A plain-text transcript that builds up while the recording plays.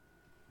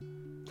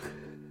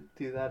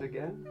Do that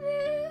again?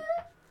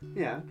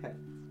 Yeah, okay.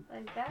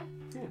 Like that?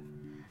 Yeah.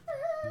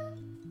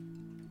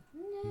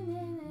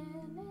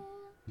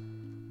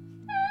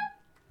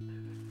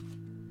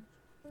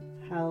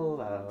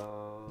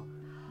 Hello.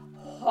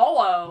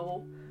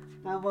 Hello.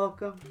 And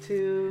welcome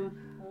to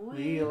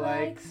We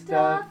Like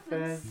Stuff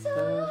and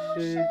So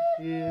Should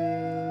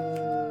You.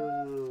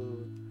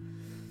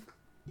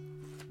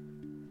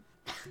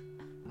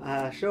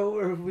 Show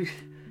where we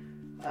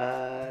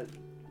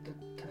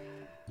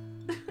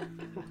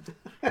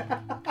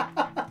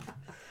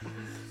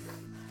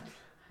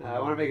I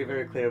want to make it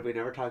very clear we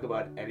never talk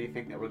about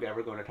anything that we're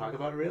ever going to talk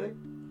about, really,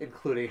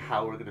 including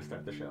how we're going to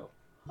start the show.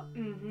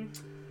 Mm-hmm.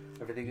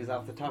 Everything is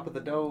off the top of the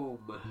dome.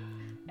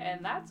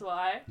 And that's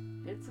why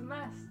it's a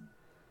mess.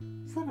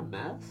 It's not a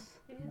mess.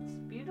 It's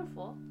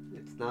beautiful.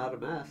 It's not a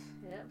mess.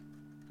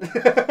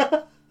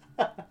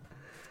 Yep.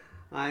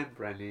 I'm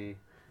Brenny.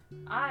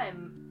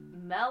 I'm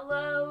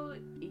Mellow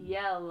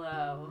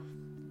Yellow,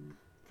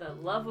 the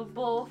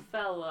lovable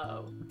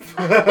fellow.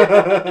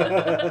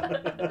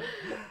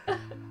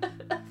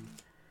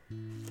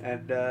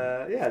 And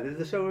yeah, this is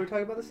the show where we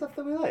talk about the stuff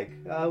that we like.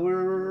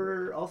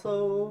 We're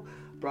also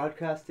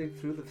broadcasting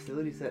through the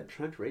facilities at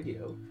Trent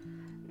Radio.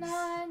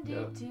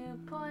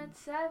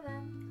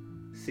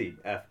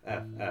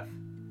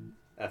 92.7.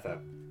 FM.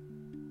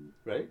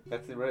 Right?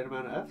 That's the right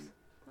amount of F's?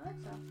 I think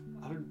so.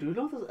 Do you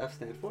know what those F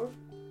stand for?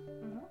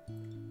 Mm-hmm.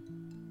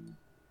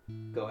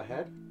 Go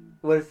ahead.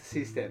 What does the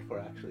C stand for,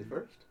 actually,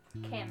 first?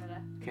 Canada.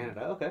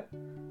 Canada, okay.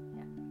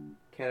 Yeah.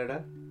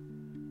 Canada.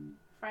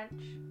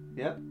 French.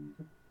 Yep.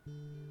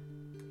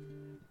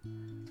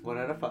 It's 1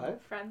 out of 5.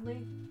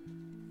 Friendly.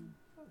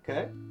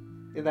 Okay.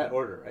 In that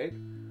order, right?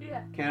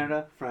 Yeah.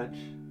 Canada, French,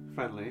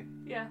 friendly.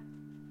 Yeah.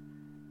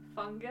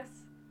 Fungus.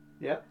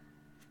 Yep.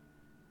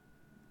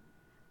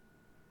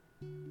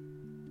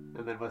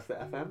 And then what's the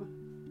FM?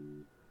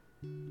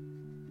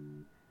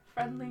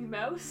 Friendly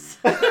mouse.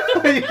 You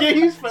can't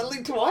use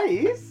friendly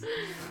twice.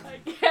 I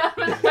can't,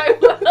 but I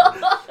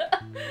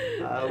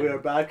will. We are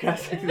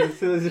broadcasting to the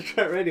facilities of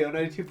Trent Radio,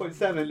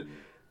 92.7.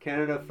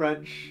 Canada,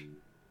 French,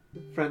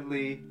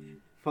 friendly,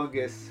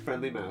 fungus,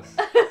 friendly mouse.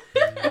 I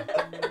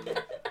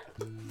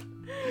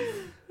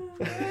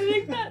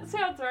think that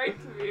sounds right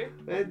to me.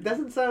 It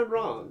doesn't sound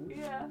wrong.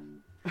 Yeah.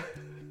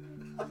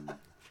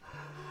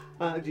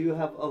 Do you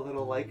have a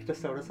little like to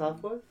start us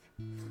off with?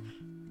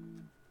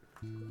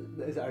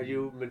 Are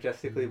you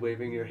majestically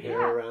waving your hair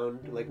Yeah.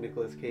 around like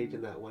Nicolas Cage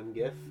in that one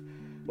gif?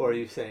 Or are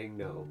you saying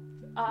no?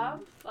 Well,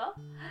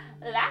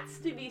 that's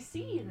to be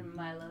seen,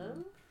 my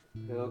love.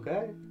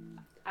 Okay.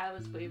 I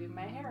was waving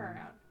my hair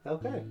around.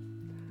 Okay.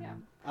 Yeah.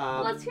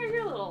 Let's hear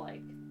your little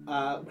like.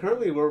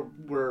 Currently we're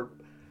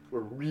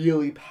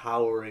really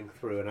powering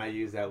through, and I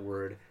use that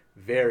word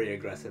very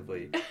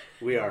aggressively.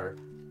 We are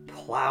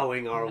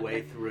plowing our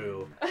way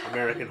through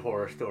American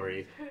Horror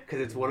Story because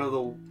it's one of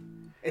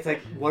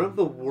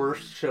the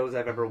worst shows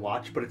I've ever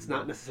watched, but it's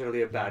not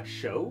necessarily a bad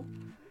show.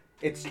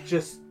 It's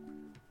just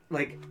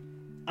like,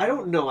 I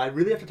don't know. I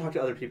really have to talk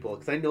to other people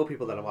because I know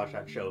people that have watched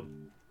that show.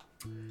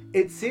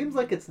 It seems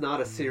like it's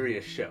not a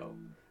serious show,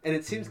 and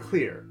it seems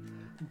clear,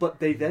 but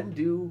they then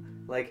do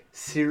like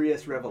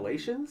serious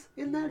revelations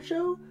in that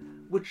show,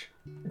 which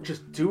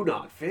just do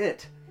not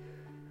fit.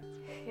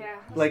 Yeah.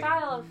 The Like-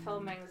 style of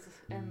filmings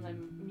and the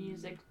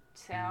music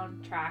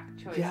soundtrack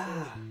choices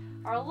Yeah.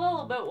 are a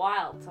little bit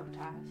wild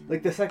sometimes.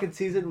 Like the second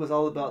season was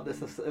all about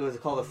this. It was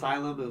called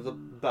Asylum. It was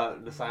about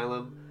an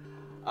asylum.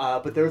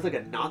 But there was like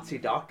a Nazi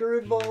doctor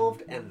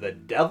involved, and the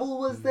devil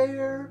was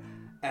there,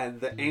 and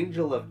the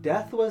angel of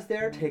death was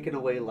there, taking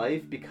away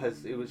life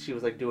because she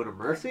was like doing a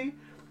mercy,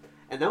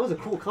 and that was a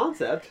cool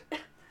concept.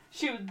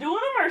 She was doing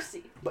a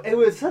mercy. But it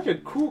was such a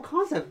cool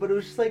concept. But it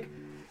was just like,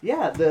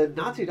 yeah, the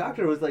Nazi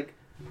doctor was like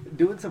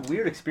doing some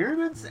weird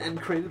experiments and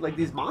created like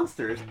these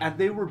monsters, and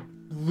they were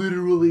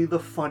literally the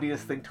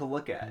funniest thing to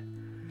look at.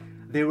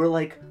 They were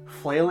like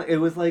flailing. They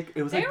were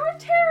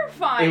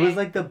terrifying. It It was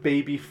like the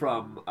baby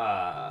from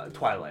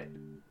Twilight.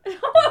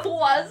 it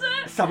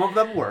wasn't. Some of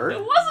them were.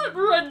 It wasn't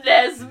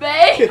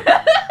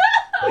Renesmee.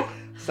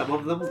 Some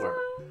of them were.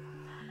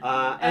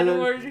 And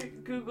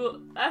Edward Google.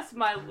 That's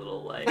my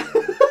little like.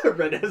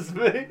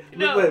 Renesmee?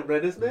 No. Wait,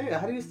 Renesmee?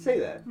 How do you say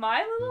that?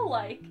 My little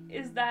like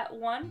is that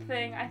one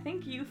thing. I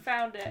think you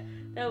found it.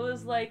 That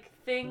was like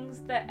things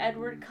that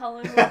Edward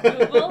Cullen would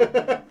Google.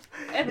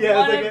 And Yeah,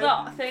 one it's of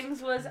like the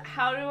things was,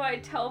 how do I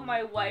tell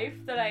my wife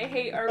that I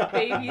hate our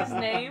baby's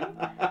name?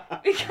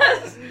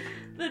 Because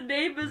the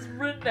name is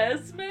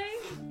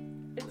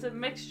Renesmee. It's a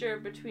mixture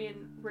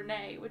between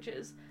Renee, which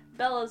is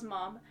Bella's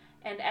mom,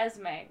 and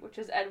Esme, which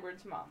is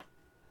Edward's mom.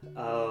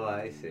 Oh,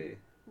 I see.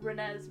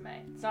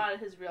 Renesmee. It's not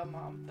his real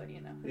mom, but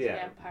his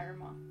vampire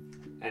mom.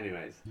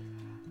 Anyways,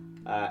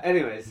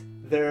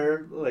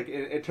 there, like,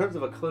 in terms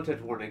of a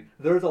content warning,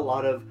 there's a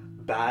lot of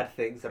bad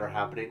things that are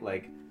happening,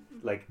 like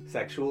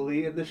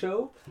sexually in the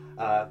show,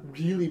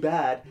 really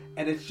bad,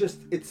 and it's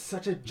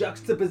such a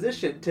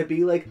juxtaposition to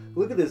be like,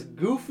 look at this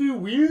goofy,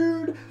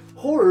 weird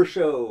horror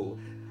show,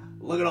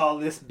 look at all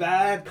this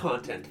bad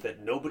content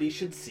that nobody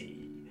should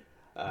see.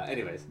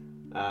 Anyways,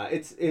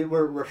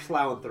 We're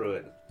sloughing through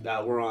it.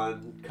 We're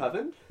on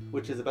Coven,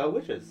 which is about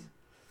witches.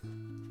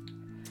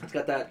 It's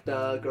got that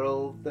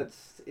girl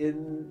that's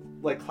in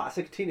like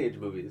classic teenage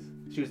movies.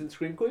 She was in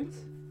Scream Queens.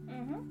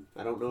 Mm-hmm.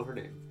 I don't know her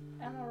name.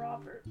 Emma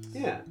Roberts.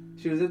 Yeah,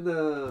 she was in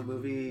the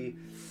movie.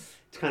 It's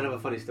kind of a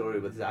funny story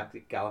with Zach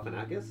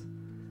Galifianakis.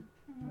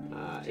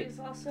 She's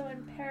also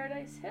in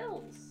Paradise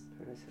Hills.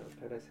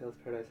 Paradise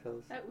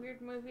Hills. That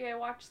weird movie I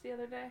watched the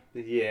other day.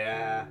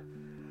 Yeah,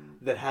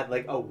 that had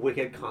like a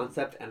wicked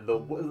concept and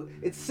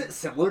it's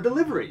similar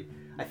delivery.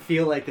 I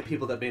feel like the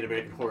people that made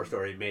American Horror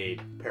Story made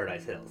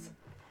Paradise Hills.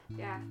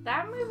 Yeah,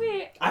 that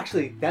movie...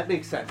 Actually, that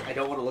makes sense. I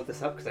don't want to look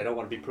this up because I don't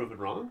want to be proven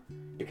wrong.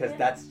 Because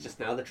that's just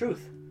now the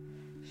truth.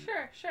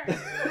 Sure.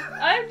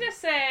 I'm just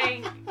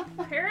saying,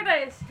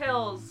 Paradise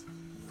Hills,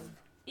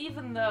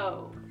 even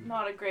though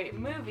not a great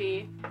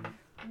movie,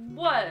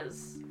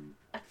 was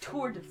a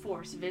tour de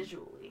force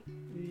visually.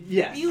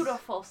 Yes.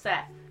 Beautiful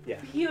set. Yeah.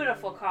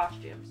 Beautiful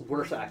costumes.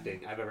 Worst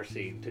acting I've ever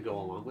seen to go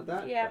along with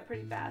that. Yeah,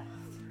 pretty bad.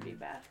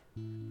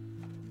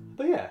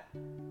 But yeah.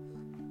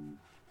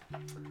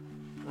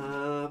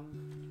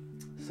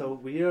 So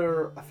we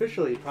are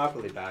officially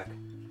properly back.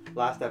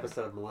 Last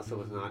episode, Melissa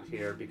was not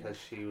here because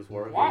she was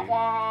working. Wah,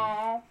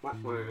 wah.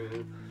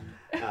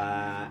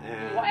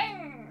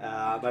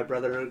 And my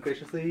brother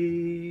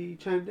graciously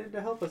chimed in to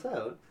help us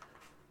out.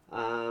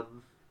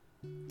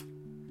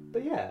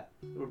 But yeah,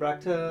 we're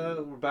back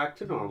to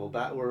normal.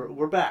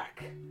 We're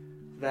back.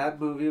 That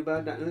movie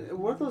about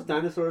weren't those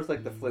dinosaurs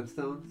like the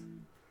Flintstones?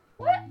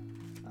 What?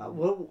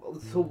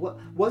 What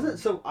was it?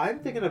 So I'm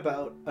thinking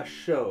about a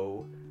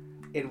show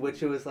in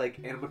which it was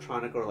like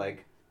animatronic or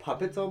like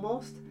puppets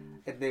almost,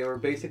 and they were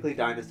basically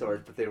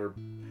dinosaurs, but they were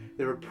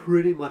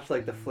pretty much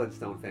like the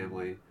Flintstone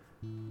family.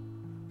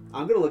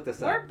 I'm gonna look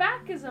this up. We're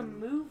Back is a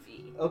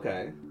movie.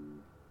 Okay.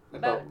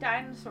 About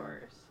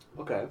dinosaurs.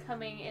 Okay.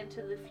 Coming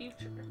into the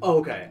future. Oh,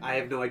 okay. I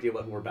have no idea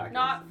what We're Back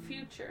Not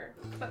future,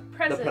 but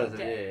present. The present.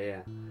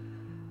 Day.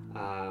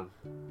 Yeah.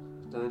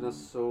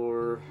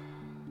 Dinosaur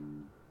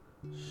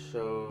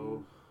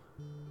show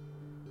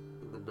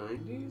in the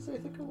 90s, I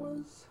think it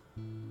was.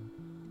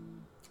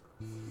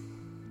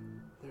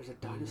 There's a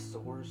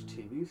Dinosaurs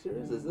TV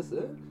series? Is this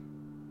it?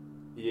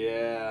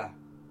 Yeah.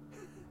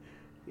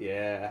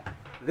 Yeah.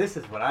 This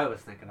is what I was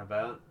thinking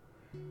about.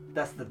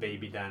 That's the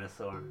baby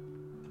dinosaur.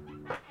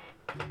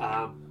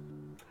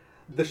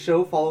 The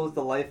show follows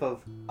the life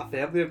of a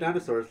family of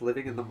dinosaurs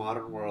living in the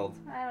modern world.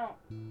 I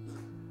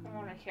don't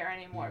want to care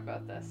anymore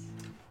about this.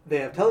 They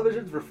have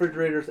televisions,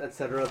 refrigerators,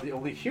 etc. The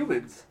only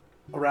humans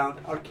around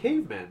are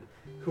cavemen,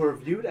 who are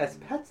viewed as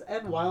pets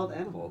and wild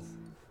animals.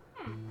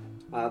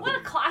 What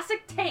a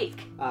classic take!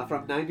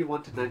 From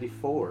 91 to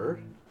 94.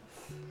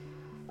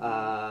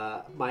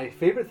 My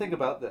favorite thing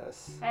about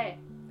this... Hey.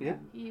 Yeah?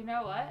 You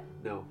know what?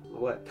 No.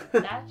 What?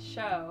 That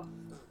show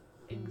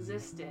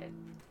existed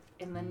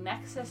in the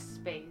nexus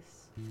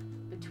space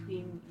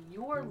between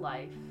your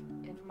life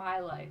and my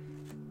life.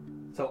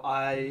 So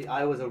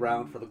I was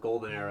around for the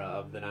golden era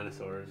of the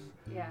dinosaurs.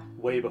 Yeah.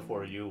 Way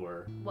before you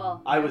were.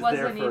 Well, I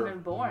wasn't even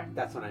born.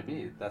 That's what I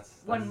mean.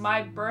 That's when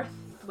my birth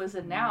was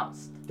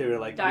announced. They were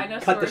like,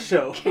 dinosaurs cut the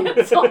show.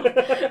 Canceled.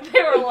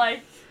 They were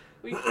like,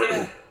 we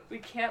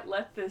can't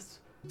let this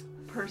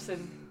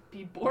person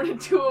be born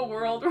into a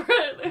world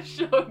where this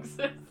show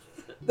exists.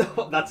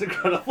 That's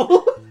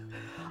incredible.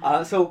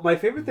 So my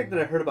favorite thing that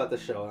I heard about the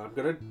show, and I'm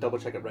gonna double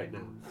check it right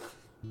now.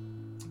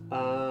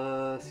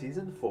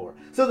 Season 4.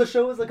 So the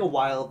show is like a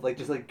wild, like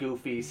just like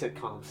goofy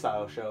sitcom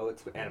style show.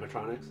 It's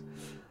animatronics.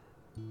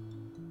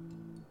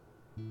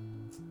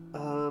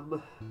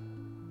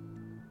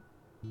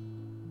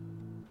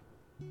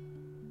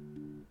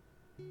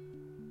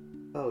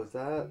 Oh, is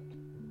that?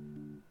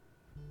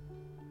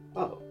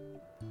 Oh.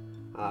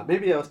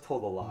 Maybe I was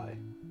told a lie.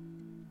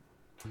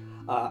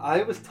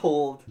 I was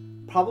told,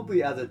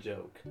 probably as a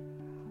joke.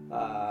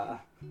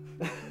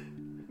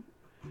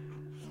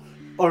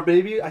 Or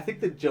maybe, I think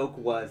the joke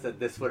was that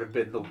this would have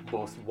been the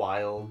most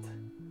wild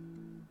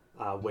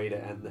way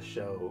to end the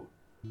show.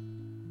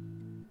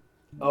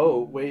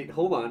 Oh, wait,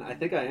 hold on. I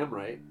think I am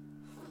right.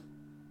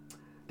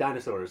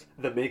 Dinosaurs,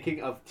 the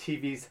making of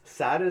TV's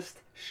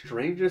saddest,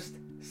 strangest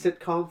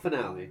sitcom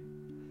finale.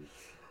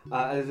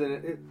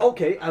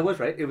 Okay, I was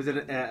right. It was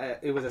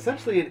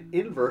essentially an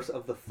inverse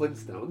of the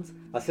Flintstones,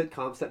 a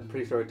sitcom set in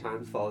prehistoric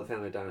times, follow the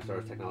family of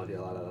dinosaurs, technology,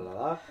 la la la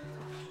la.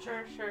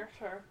 Sure.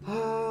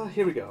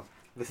 Here we go.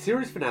 The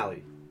series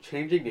finale,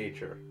 Changing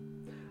Nature,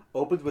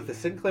 opens with the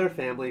Sinclair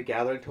family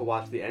gathering to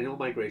watch the annual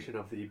migration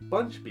of the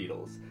bunch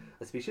beetles,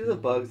 a species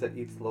of bugs that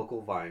eats local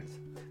vines.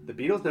 The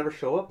beetles never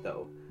show up,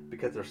 though,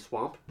 because their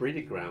swamp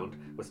breeding ground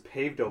was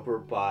paved over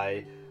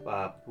by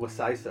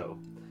Wasaiso,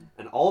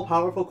 an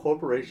all-powerful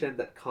corporation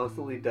that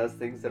constantly does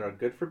things that are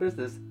good for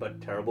business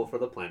but terrible for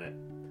the planet.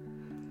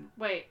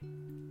 Wait,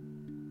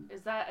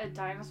 is that a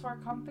dinosaur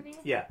company?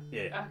 Yeah.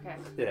 Okay.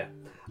 Yeah.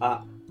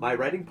 My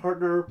writing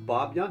partner,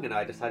 Bob Young, and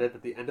I decided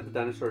that the end of the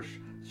dinosaurs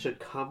should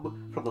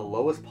come from the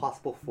lowest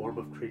possible form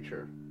of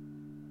creature.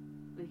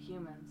 The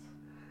humans.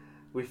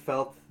 We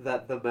felt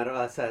that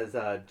the says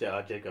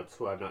Jacobs,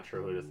 who I'm not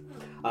sure who it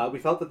is. We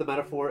felt that the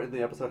metaphor in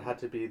the episode had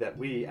to be that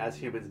we, as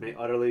humans, may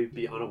utterly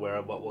be unaware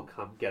of what will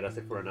come get us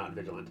if we're not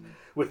vigilant.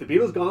 With the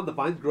beetles gone, the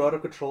vines grow out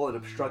of control and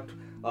obstruct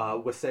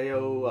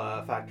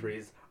Waseo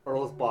factories.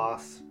 Earl's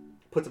boss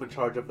puts him in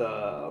charge of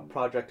the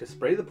project to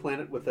spray the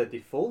planet with a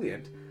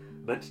defoliant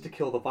meant to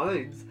kill the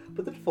vines,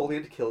 but the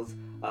defoliant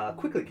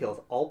quickly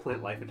kills all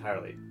plant life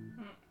entirely.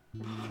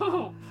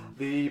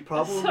 The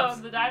problems... So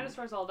the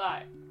dinosaurs all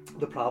die.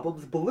 The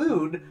problems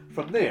balloon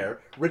from there.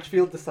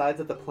 Richfield decides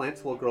that the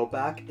plants will grow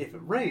back if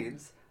it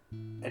rains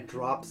and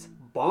drops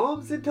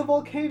bombs into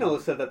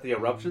volcanoes so that the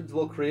eruptions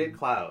will create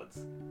clouds.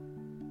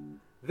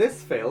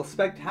 This fails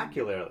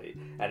spectacularly,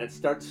 and it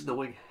starts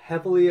snowing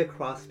heavily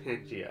across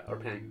Pangea.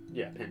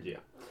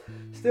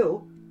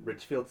 Still,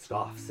 Richfield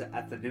scoffs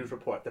at the news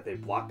report that they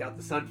blocked out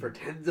the sun for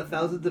tens of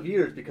thousands of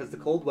years because the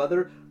cold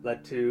weather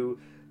led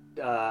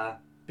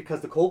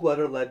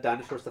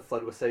dinosaurs to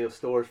flood Waseo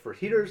stores for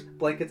heaters,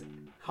 blankets,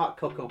 hot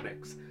cocoa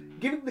mix,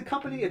 giving the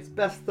company its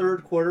best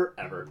third quarter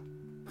ever.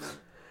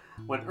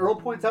 When Earl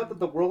points out that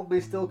the world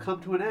may still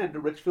come to an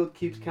end, Richfield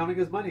keeps counting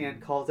his money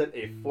and calls it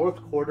a fourth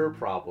quarter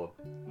problem.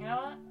 You know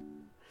what?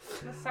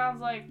 This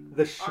sounds like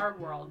our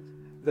world.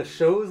 The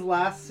show's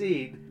last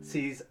scene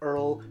sees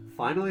Earl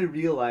finally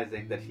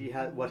realizing that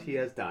what he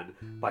has done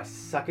by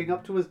sucking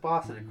up to his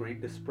boss and agreeing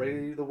to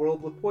spray the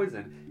world with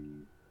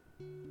poison.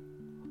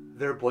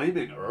 They're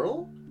blaming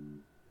Earl?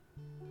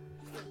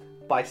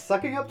 By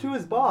sucking up to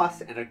his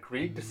boss and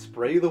agreeing to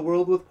spray the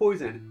world with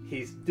poison,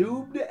 he's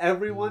doomed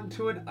everyone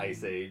to an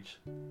ice age.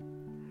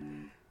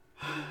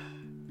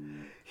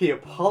 He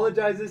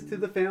apologizes to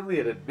the family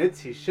and admits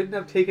he shouldn't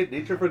have taken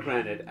nature for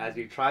granted as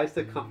he tries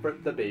to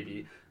comfort the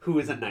baby, who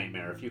is a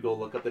nightmare if you go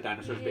look up the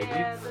dinosaur's baby.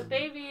 Yeah, the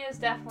baby is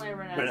definitely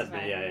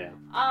Renesmee.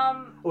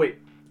 Yeah. Wait.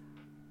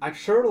 I'm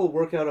sure it'll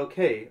work out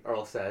okay,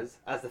 Earl says,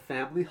 as the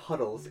family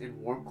huddles in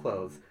warm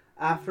clothes.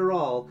 After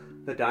all,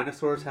 the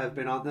dinosaurs have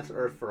been on this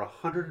earth for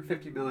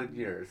 150 million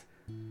years.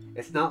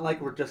 It's not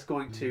like we're just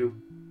going to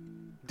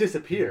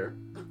disappear.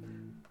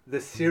 The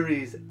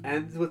series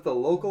ends with the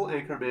local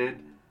anchorman,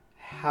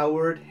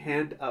 Howard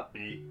Hand Up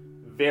Me,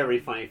 very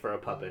funny for a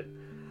puppet,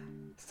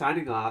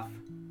 signing off,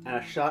 and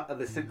a shot of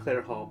the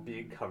Sinclair home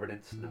being covered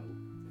in snow.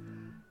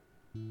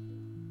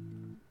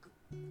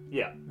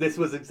 Yeah, this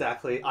was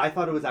exactly... I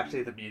thought it was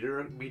actually the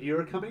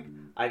meteor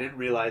coming. I didn't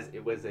realize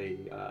it was a...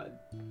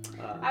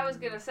 I was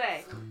gonna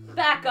say,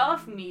 back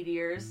off,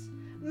 meteors.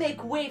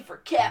 Make way for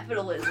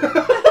capitalism.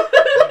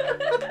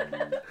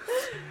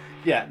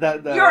 Yeah,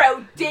 You're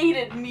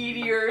outdated,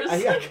 meteors.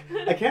 I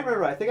can't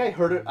remember. I think I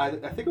heard it. I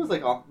think it was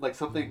like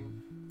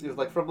something. It was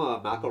like from a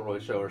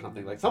McElroy show or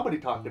something. Like somebody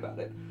talked about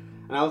it,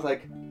 and I was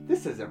like,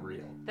 "This isn't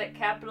real." That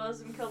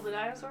capitalism killed the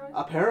dinosaurs?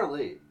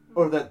 Apparently,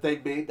 or that they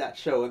made that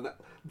show, and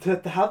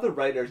to have the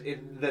writers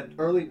in the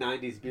early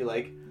 '90s be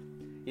like,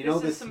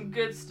 this is some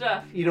good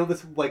stuff. You know,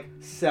 this like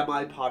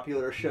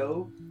semi-popular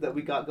show that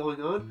we got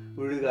going on.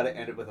 We really got to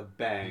end it with a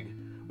bang.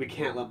 We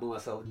can't let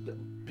Melissa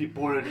be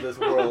born into this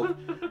world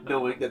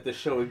knowing that the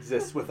show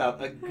exists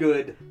without a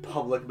good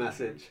public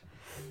message.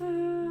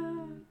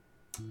 So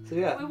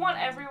yeah. We want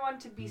everyone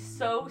to be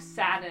so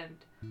saddened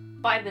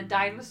by the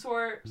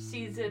dinosaur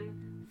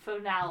season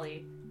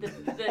finale,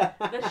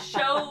 the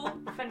show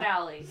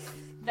finale,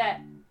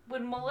 that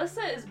when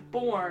Melissa is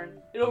born,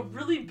 it'll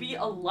really be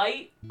a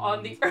light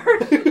on the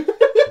earth.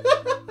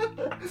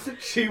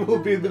 She will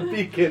be the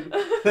beacon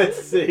that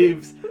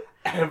saves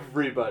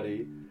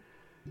everybody.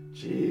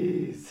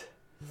 Jeez.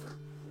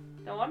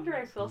 No wonder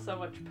I feel so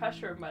much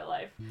pressure in my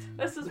life.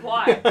 This is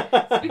why.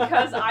 It's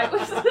because I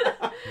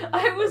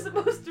was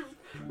supposed to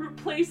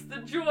replace the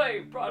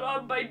joy brought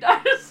on by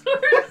dinosaurs.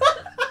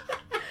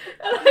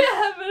 And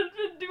I haven't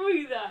been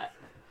doing that.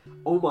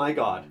 Oh my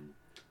god.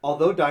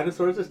 Although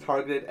Dinosaurs is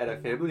targeted at a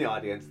family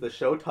audience, the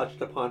show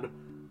touched upon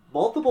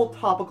multiple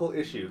topical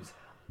issues.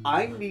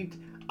 I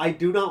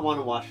do not want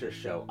to watch this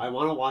show. I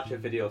want to watch a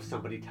video of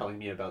somebody telling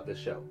me about this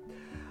show.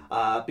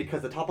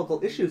 Because the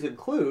topical issues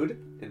include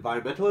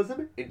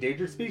environmentalism,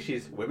 endangered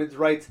species, women's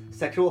rights,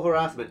 sexual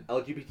harassment,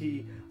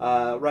 LGBT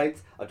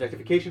rights,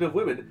 objectification of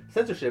women,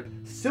 censorship,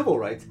 civil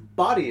rights,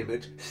 body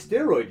image,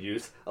 steroid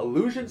use,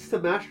 allusions to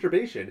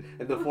masturbation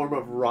in the form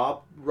of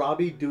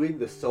Robbie doing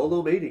the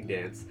solo mating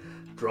dance,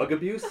 drug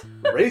abuse,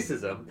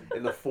 racism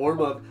in the form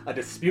of a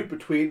dispute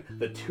between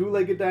the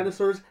two-legged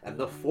dinosaurs and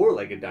the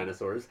four-legged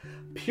dinosaurs,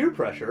 peer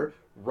pressure,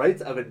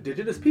 rights of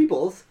indigenous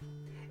peoples,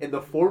 in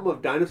the form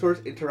of dinosaurs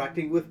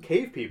interacting with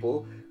cave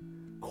people,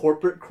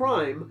 corporate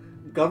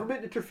crime,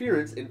 government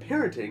interference in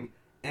parenting,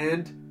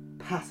 and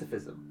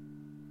pacifism.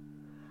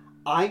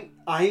 I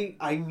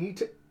need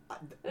to...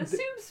 This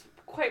seems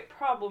quite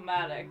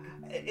problematic.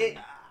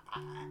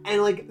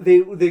 And like,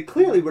 they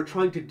clearly were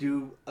trying to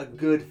do a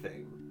good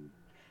thing.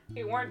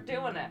 They weren't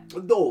doing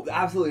it. No,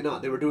 absolutely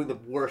not. They were doing the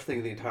worst thing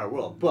in the entire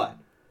world. But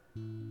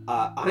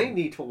I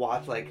need to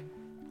watch, like...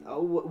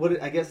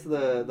 what I guess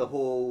the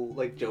whole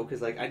like joke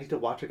is like I need to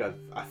watch like a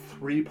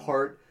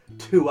 3-part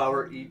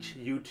 2-hour each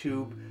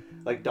YouTube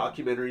like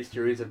documentary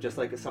series of just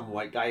like some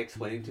white guy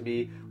explaining to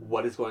me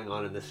what is going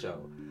on in this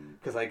show.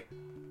 Because like,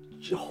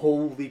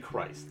 holy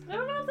Christ. I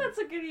don't know if that's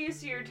a good use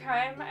of your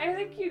time. I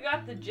think you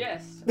got the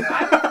gist.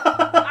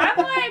 I'm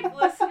like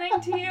listening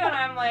to you and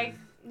I'm like,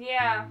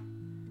 yeah,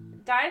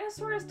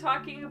 dinosaurs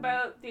talking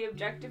about the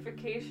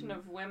objectification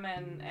of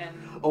women and...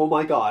 Oh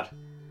my god.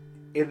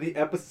 In the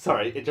episode...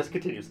 Sorry, it just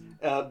continues.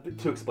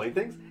 To explain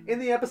things. In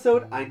the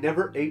episode, I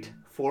Never Ate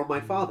for My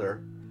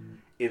Father,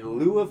 in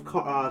lieu of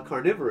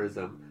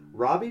carnivorism,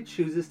 Robbie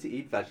chooses to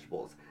eat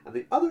vegetables. And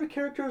the other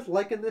characters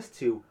liken this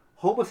to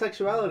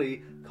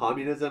homosexuality,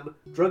 communism,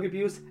 drug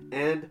abuse,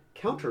 and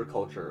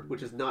counterculture,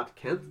 which is not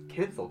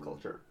cancel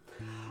culture.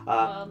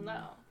 Well,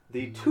 no.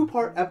 The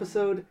 2-part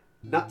episode,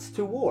 Nuts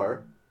to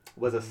War,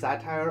 was a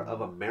satire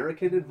of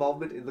American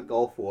involvement in the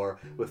Gulf War,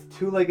 with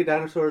 2-legged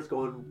dinosaurs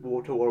going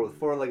to war with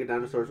 4-legged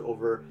dinosaurs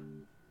over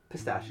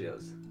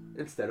pistachios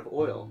instead of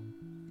oil.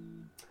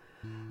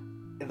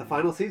 In the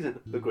final season,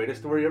 The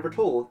Greatest Story Ever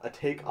Told, a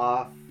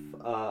take-off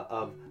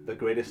of The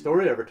Greatest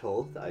Story Ever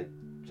Told, I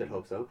should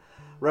hope so,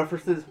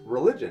 references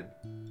religion,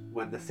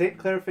 when the St.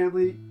 Clair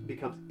family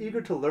becomes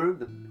eager to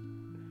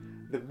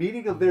learn the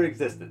meaning of their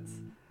existence.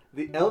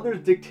 The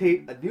elders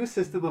dictate a new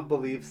system of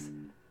beliefs,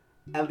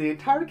 and the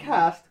entire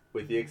cast,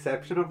 with the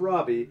exception of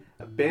Robbie,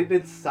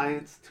 abandons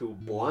science to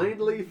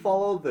blindly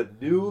follow the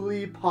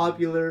newly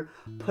popular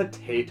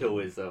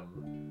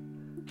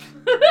potatoism.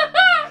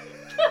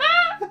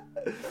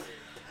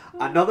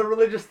 Another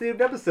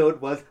religious-themed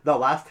episode was The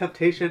Last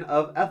Temptation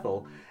of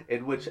Ethel,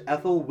 in which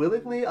Ethel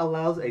willingly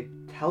allows a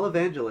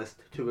televangelist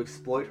to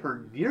exploit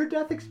her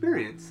near-death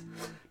experience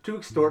to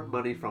extort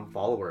money from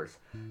followers.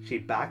 She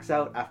backs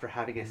out after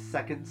having a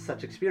second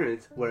such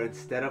experience, where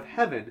instead of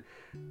heaven,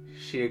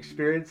 she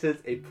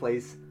experiences a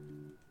place,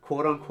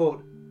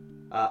 quote-unquote,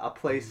 a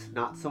place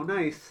not so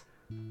nice,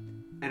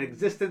 an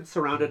existence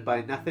surrounded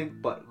by nothing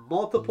but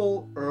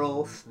multiple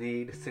Earl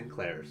Sneed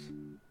Sinclairs.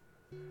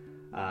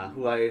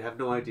 Who I have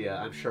no idea.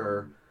 I'm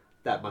sure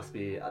that's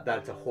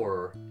a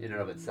horror in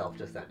and of itself,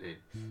 just that name.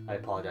 I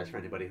apologize for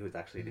anybody who's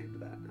actually named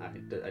that.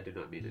 I do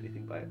not mean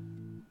anything by it.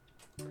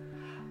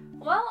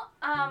 Well,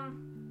 I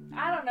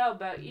don't know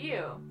about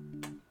you,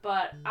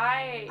 but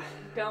I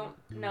don't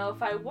know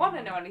if I want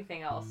to know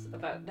anything else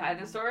about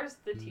Dinosaurs,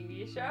 the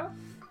TV show.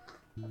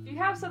 If you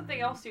have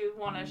something else you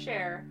want to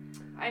share,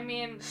 I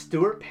mean...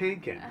 Stuart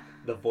Pankin,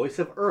 the voice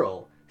of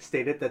Earl,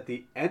 stated that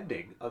the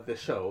ending of the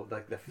show,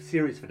 like the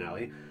series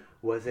finale,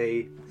 was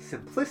a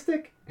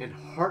simplistic and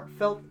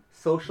heartfelt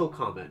social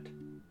comment,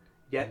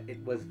 yet it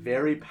was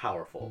very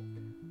powerful,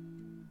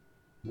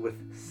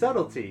 with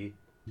subtlety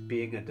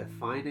being a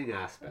defining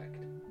aspect.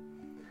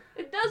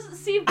 It doesn't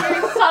seem very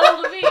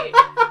subtle to me.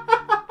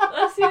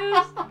 That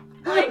seems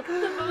like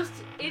the most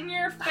in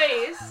your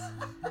face.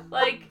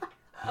 Like,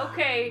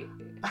 okay,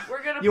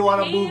 we're gonna. You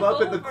want to move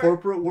up in the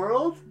corporate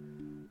world?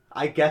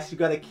 I guess you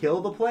got to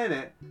kill the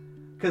planet,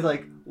 because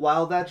like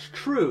while that's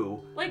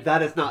true, like,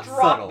 that is not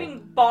dropping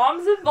subtle.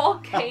 Bombs in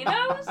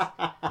volcanoes.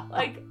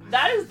 Like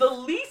that is the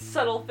least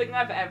subtle thing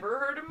I've ever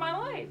heard in my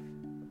life.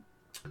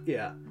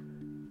 Yeah.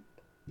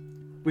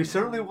 We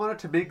certainly wanted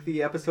to make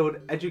the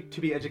episode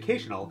to be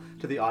educational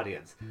to the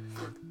audience.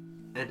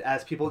 And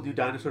as people knew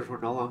dinosaurs were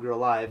no longer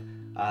alive,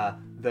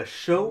 the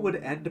show would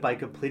end by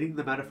completing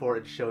the metaphor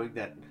and showing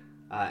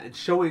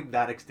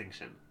that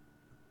extinction.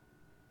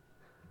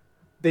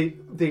 They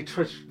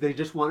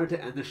just wanted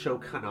to end the show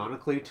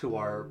canonically to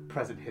our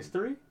present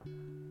history.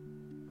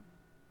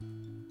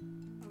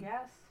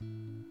 Yes.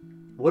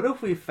 What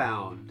if we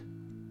found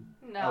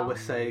No. a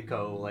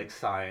Waseiko-like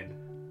sign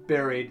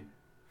buried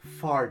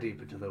far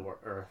deep into the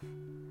earth?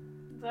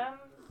 Them.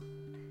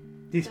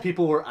 These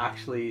people were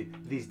actually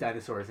these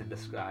dinosaurs in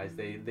disguise.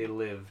 They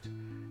lived.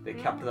 They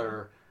kept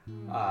their.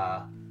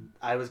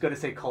 I was going to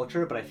say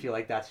culture, but I feel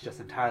like that's just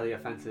entirely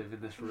offensive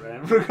in this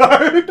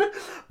regard.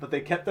 But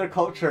they kept their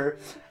culture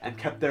and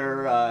kept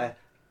their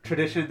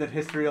traditions and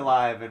history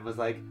alive, and was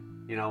like,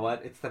 you know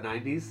what? It's the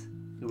 90s.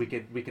 We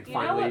can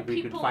finally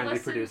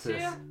produce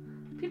this.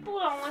 People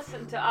don't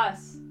listen to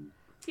us.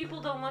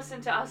 People don't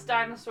listen to us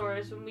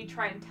dinosaurs when we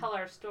try and tell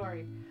our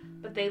story,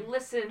 but they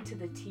listen to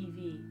the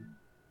TV.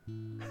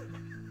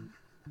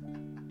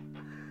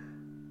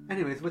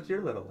 Anyways, what's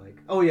your little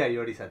like? Oh yeah, you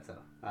already said so.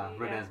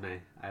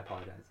 Renesmee. I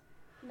apologize.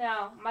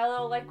 No, my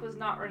little like was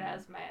not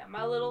Renesmee.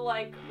 My little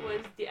like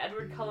was the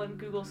Edward Cullen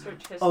Google search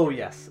history. Oh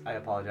yes, I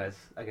apologize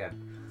again.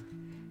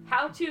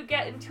 How to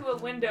get into a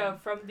window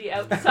from the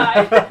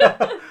outside.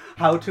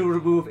 How to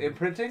remove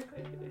imprinting.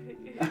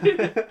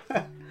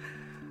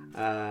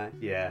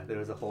 Yeah, there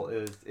was a whole.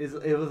 It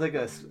was like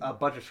a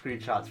bunch of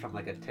screenshots from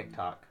like a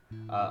TikTok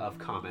of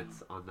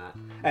comments on that.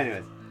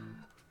 Anyways,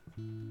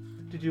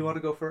 did you want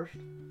to go first?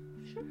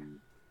 Sure.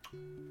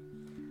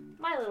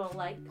 My little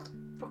like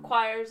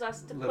requires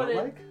us to Little put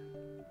like?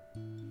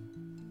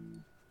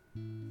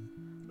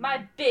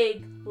 my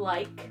big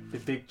like. The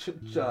big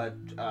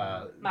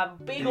My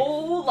big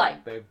ol'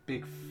 like.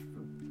 big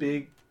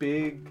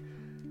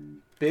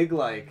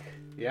like.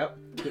 Yep.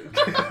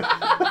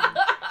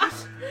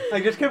 I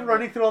just kept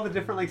running through all the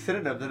different like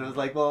synonyms, and it was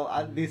like,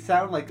 well, these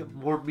sound like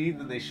more mean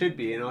than they should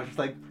be, and I was just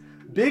like,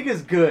 big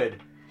is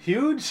good,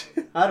 huge,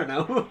 I don't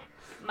know.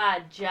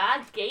 My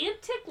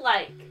gigantic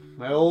like.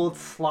 My old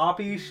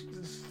sloppy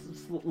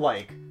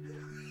like.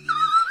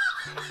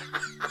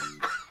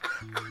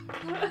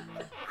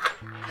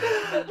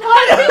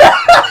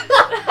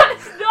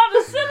 That's not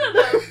a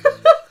synonym.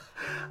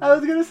 I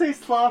was gonna say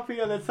sloppy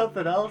and then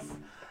something else,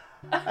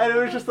 and it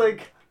was just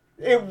like,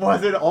 it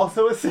wasn't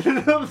also a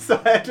synonym,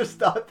 so I just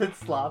stopped at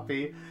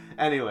sloppy.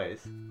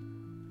 Anyways,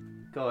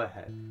 go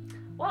ahead.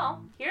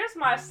 Well, here's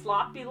my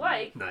sloppy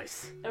like.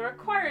 Nice. It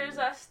requires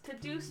us to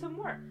do some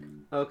work.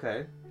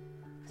 Okay.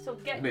 So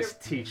get Miss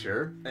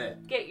Teacher.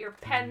 get your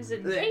pens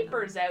and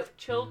papers out,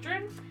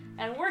 children,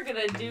 and we're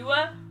gonna do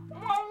a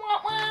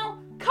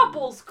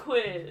couples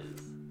quiz.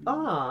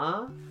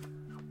 Ah.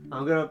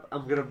 I'm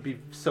gonna be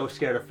so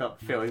scared of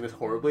failing this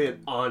horribly,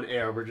 and on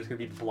air we're just gonna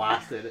be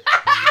blasted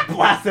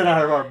out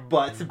of our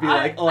butts and be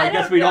like, oh, I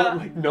guess we don't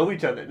like know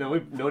each other, know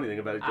anything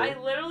about each other. I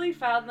literally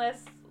found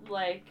this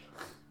like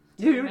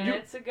you,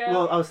 minutes ago.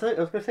 Well, I was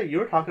gonna say you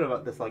were talking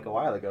about this like a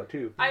while ago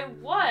too. I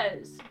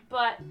was,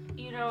 but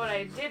you know what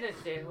I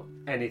didn't do?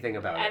 Anything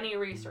about any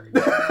research.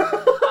 So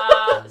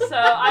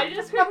I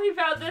just quickly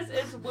found this.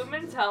 It's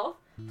women's health.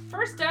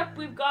 First up,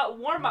 we've got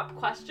warm-up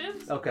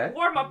questions. Okay.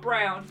 Warm-up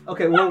round.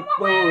 Okay, well,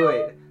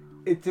 wait.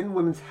 It's in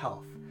women's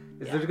health.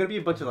 Is there going to be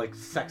a bunch of, like,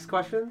 sex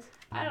questions?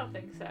 I don't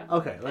think so.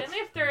 Okay, And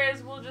if there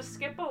is, we'll just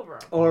skip over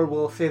them. Or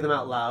we'll say them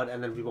out loud,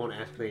 and then we won't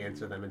actually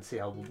answer them and see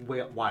how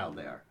wild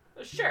they are.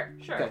 Sure.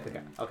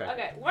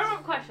 Okay,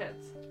 warm-up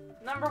questions.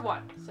 Number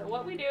 1. So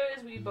what we do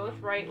is we both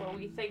write what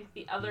we think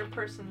the other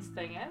person's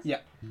thing is.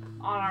 Yeah.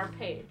 On our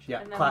page. Yeah,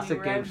 and then classic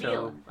we game reveal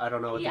show. it. I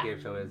don't know what the game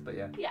show is, but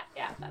yeah.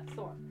 Yeah, that's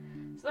the one.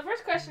 So the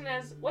first question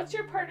is, what's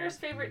your partner's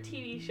favorite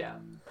TV show?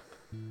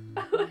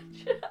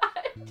 Which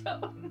I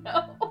don't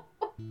know.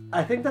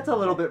 I think that's a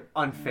little bit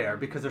unfair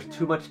because there's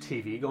too much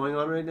TV going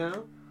on right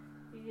now.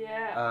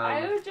 Yeah,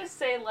 I would just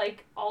say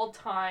like all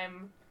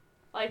time,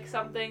 like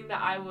something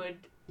that I would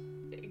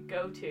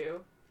go to,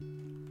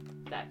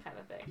 that kind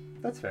of thing.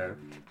 That's fair.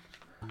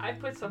 I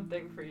put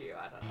something for you.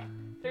 I don't know.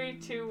 3,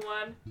 2,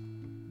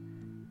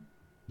 1.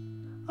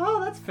 Oh,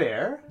 that's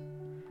fair.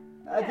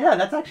 Yeah,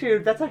 that's actually a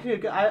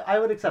good. I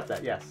would accept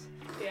that. Yes.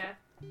 Yeah,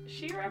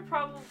 She-Ra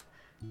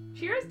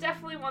She-Ra's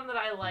definitely one that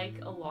I like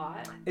a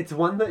lot. It's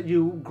one that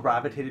you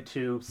gravitated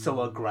to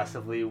so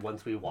aggressively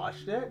once we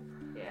watched it.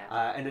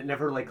 Yeah. And it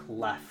never like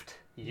left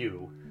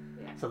you.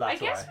 Yeah. So that's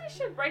I guess we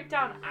should write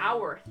down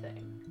our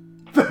thing.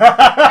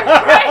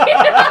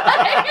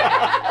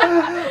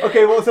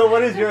 Okay, well, so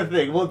what is your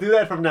thing? We'll do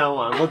that from now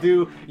on. We'll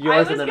do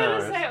yours and then ours. I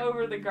was gonna say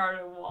Over the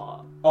Garden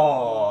Wall.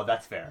 Oh,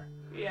 that's fair.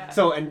 Yeah.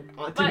 So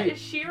but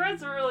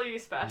She-Ra's really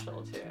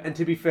special too. And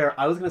to be fair,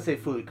 I was gonna say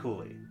Fooly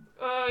Cooly.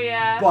 Oh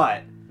yeah.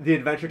 But the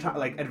Adventure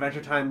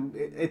Time,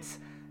 it's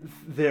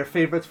they're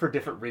favorites for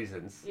different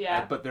reasons.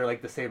 Yeah. But they're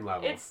like the same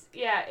level. It's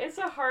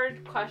a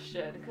hard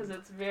question because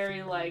it's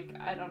very like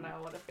I don't know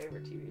what a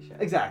favorite TV show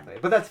is. Exactly,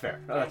 but that's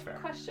fair. Oh, that's fair.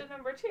 Question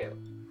number 2.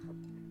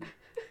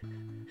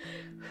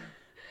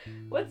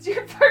 What's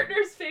your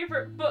partner's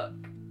favorite book?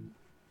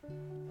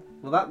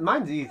 Well,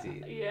 mine's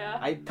easy. Yeah.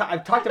 I've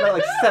talked about it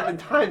like 7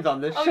 times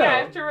on this show. Okay, I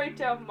have to write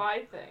down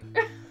my thing.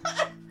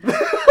 I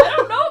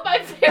don't know what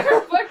my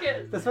favorite book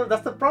is.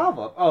 That's the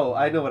problem. Oh,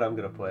 I know what I'm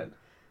gonna put.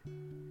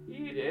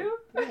 You do?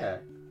 Yeah. Okay.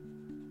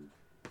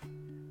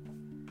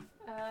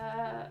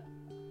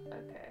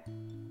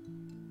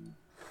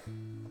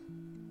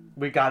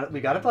 We got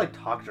to like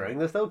talk during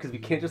this though, because we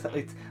can't just.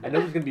 I know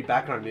there's gonna be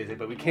background music,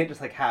 but we can't just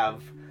like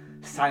have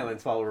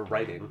silence while we're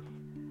writing.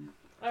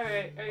 All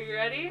right, are you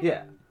ready?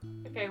 Yeah.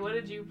 Okay, what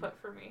did you put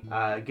for me?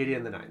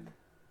 Gideon the Ninth.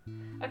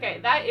 Okay,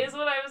 that is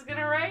what I was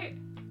gonna write,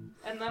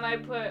 and then I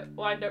put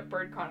Wind Up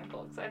Bird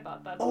Chronicle because I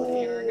thought that's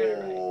what you were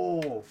gonna write.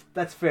 Oh,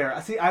 that's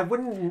fair. See, I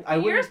wouldn't.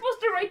 You're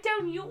supposed to write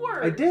down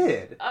yours. I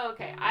did. Oh,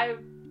 okay. I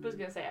was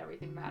gonna say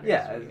Everything Matters.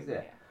 Yeah.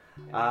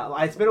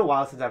 It's been a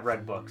while since I've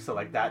read books, so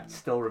like that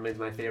still remains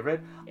my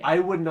favorite. Yeah. I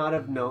would not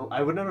have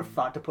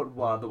thought to put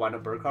the Wind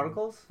Up Bird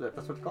Chronicles. That's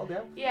what it's called,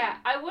 yeah. Yeah,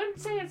 I wouldn't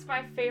say it's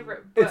my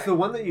favorite book. It's the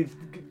one that you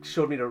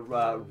showed me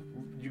to.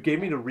 You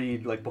gave me to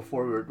read like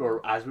before we were, or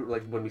as we were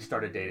like when we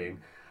started dating,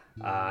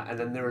 and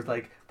then there was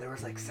like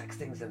sex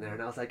things in there,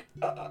 and I was like.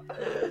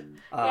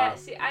 Yeah.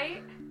 See,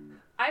 I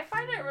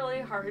find it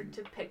really hard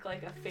to pick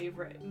like a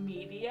favorite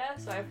media,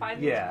 so I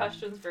find these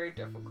questions very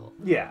difficult.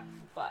 Yeah.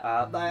 But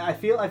I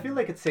feel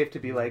like it's safe to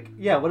be like,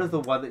 yeah, what is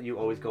the one that you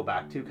always go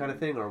back to kind of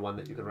thing, or one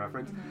that you can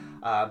reference?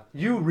 Mm-hmm.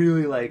 You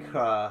really like,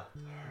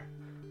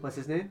 what's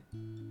his name?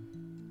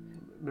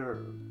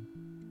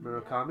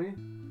 Murakami?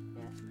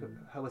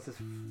 Yeah. What's his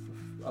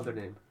other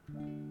name?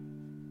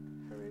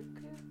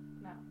 Haruki?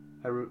 No.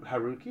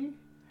 Haruki?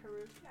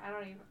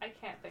 I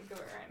can't think of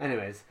it right now.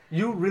 Anyways,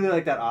 you really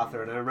like that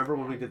author, and I remember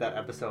when we did that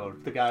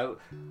episode, the guy...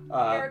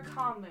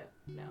 Murakami.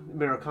 No.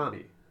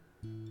 Murakami.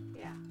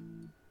 Yeah.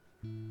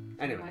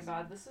 Anyways. Oh my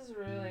god, this is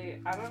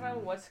really... I don't know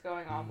what's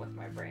going on with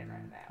my brain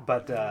right now.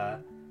 But,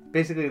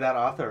 basically that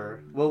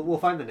author, we'll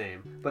find the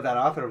name, but that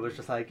author was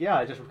just like, yeah,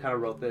 I just kind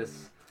of wrote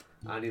this,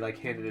 and he like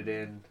handed it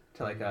in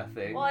to like a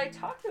thing. Well, I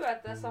talked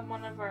about this on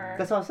one of our.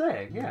 That's what I was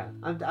saying. Yeah,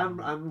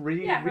 I'm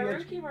reading. Yeah,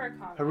 Haruki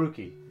Murakami.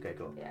 Haruki. Okay,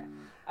 cool. Yeah.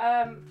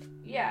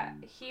 Yeah,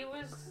 he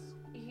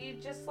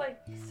just like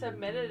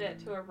submitted it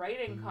to a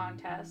writing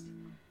contest,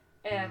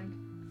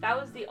 and that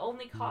was the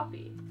only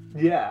copy.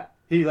 Yeah,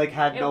 he like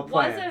had no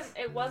plans.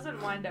 It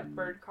wasn't Wind Up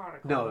Bird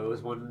Chronicle. No, it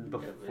was one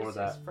before it was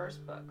that. His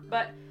first book.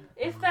 But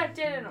if that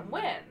didn't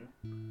win,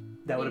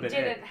 that would have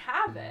been didn't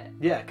have it.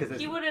 Yeah, because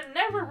he would have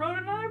never wrote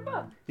another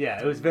book. Yeah,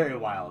 it was very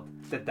wild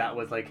that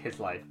was like his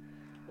life.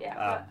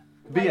 Yeah,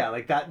 but yeah,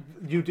 like that.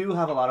 You do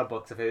have a lot of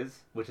books of his,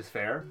 which is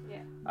fair.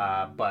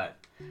 Yeah. But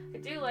I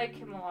do like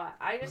him a lot.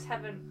 I just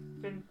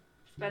haven't been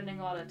spending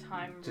a lot of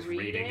time just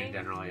reading in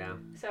general, yeah.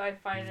 So I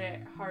find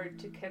it hard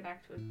to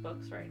connect with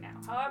books right now.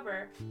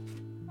 However,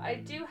 I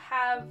do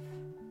have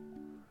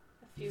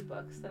a few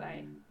books that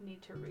I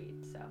need to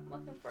read, so I'm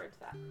looking forward to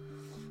that.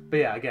 But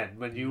yeah, again,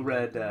 when you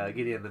read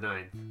Gideon the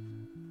Ninth,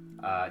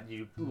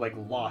 you like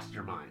lost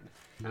your mind.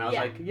 And I was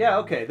like, yeah,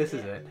 okay, this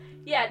is it.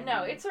 Yeah,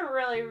 no, it's a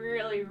really,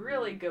 really,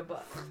 really good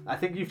book. I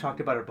think you've talked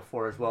about it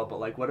before as well, but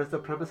like, what is the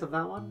premise of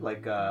that one?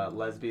 Like,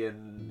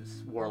 lesbian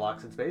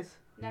warlocks in space?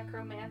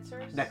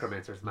 Necromancers?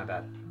 Necromancers, my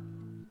bad.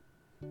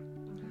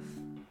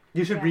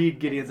 You should read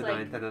Gideon the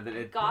Ninth, and then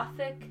it...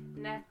 Gothic,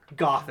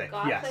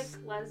 yes.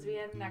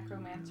 lesbian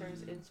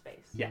necromancers in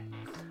space. Yeah.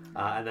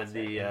 And then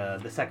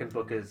the second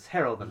book is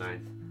Harold the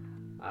Ninth.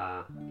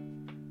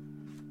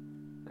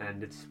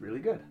 And it's really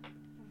good.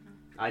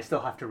 I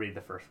still have to read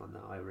the first one,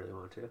 though. I really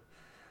want to.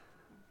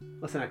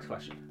 What's the next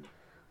question?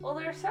 Well,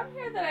 there are some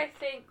here that I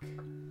think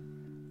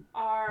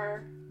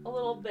are a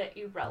little bit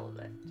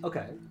irrelevant.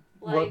 Okay.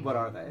 Like, what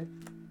are they?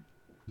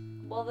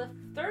 Well, the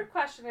third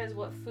question is,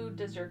 what food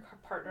does your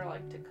partner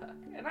like to cook?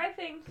 And I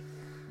think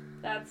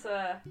that's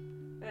a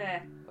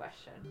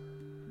question.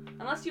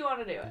 Unless you want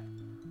to do it.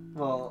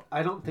 Well,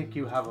 I don't think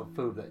you have a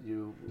food that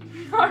you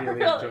Not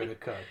really enjoy to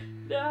cook.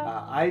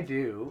 No. I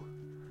do.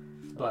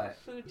 But what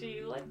food do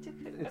you like to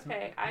cook?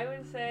 Okay, I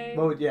would say...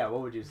 what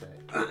would you say?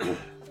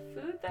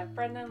 Food that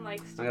Brendan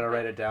likes to cook. I'm going to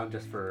write it down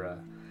just for...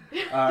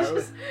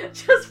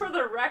 just for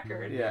the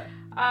record. Yeah.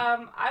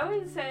 I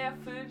would say a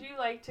food you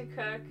like to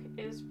cook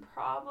is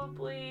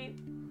probably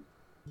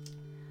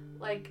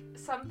like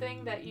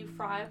something that you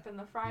fry up in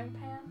the frying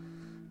pan.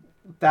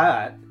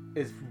 That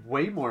is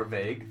way more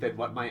vague than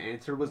what my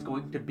answer was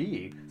going to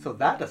be, so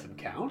that doesn't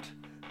count.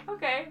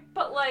 Okay,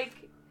 but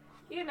like,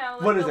 you know,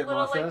 like what is a it,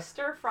 little Melissa? like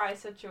stir fry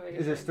situation.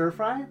 Is it stir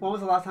fry? When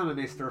was the last time I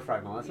made stir fry,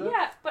 Melissa?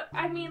 Yeah, but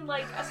I mean,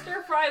 like a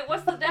stir fry.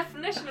 What's the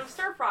definition of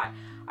stir fry?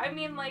 I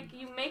mean, like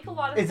you make a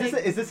lot of.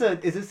 Is this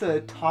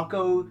a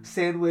taco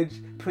sandwich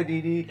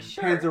panini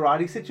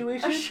panzerotti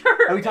situation?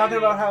 Sure. Are we talking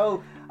about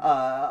how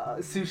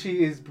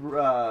sushi is?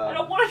 I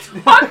don't want to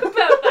talk about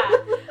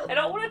that. I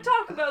don't want to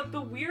talk about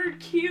the weird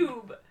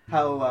cube.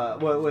 How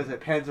what was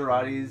it?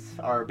 Panzerottis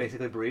are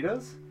basically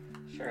burritos.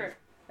 Sure.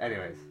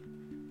 Anyways.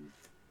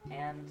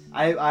 And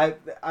my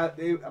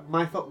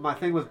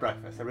thing was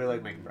breakfast. I really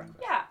like making breakfast.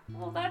 Yeah,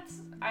 well,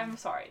 I'm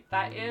sorry.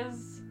 That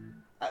is.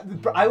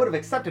 I would have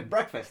accepted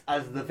breakfast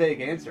as the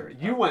vague answer.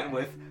 You went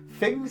with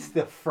things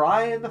to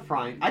fry in the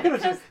frying. I could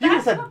have just. You could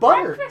have said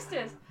butter. Breakfast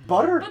is.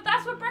 Butter. But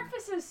that's what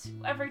breakfast is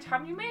every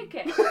time you make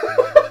it.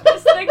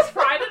 Just things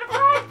fried in a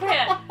frying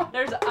pan.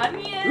 There's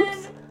onion.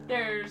 Oops.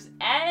 There's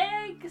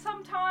egg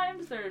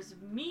sometimes. There's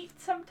meat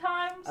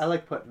sometimes. I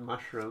like putting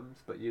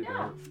mushrooms, but you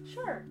don't. Yeah,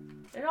 sure.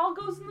 It all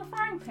goes in the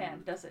frying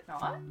pan, does it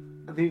not?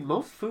 I mean,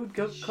 most food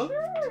goes cooked.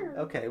 Sure.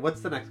 Okay, what's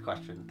the next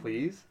question,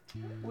 please?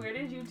 Where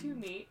did you two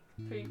meet?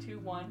 3, 2,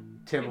 1.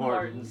 Tim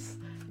Hortons.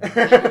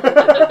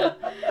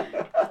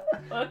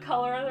 What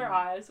color are their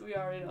eyes? We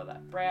already know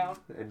that. Brown.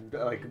 And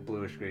like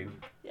bluish green.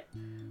 Yeah.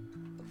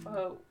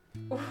 Oh.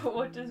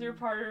 What does your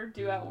partner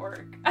do at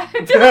work? Some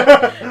of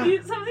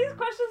these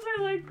questions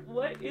are like,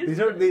 what is these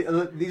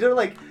are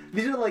like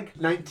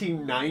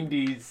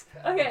 1990s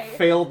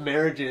failed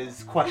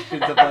marriages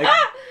questions of like,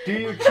 do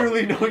you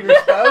truly know your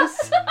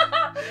spouse?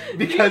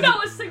 Because you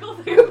know a single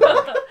thing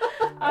about them.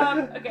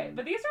 Okay,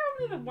 but these are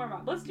only the warm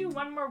up. Let's do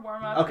one more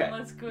warm up and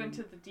let's go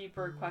into the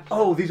deeper questions.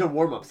 Oh, these are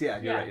warm ups. Yeah,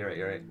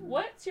 you're right.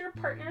 What's your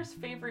partner's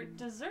favorite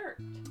dessert?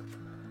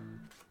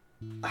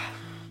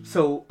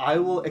 So I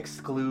will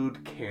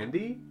exclude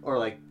candy or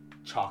like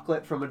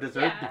chocolate from a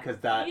dessert because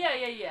that.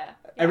 Yeah.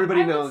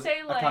 Everybody knows.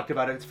 I talked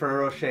about it. It's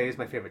Ferrero Rocher is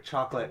my favorite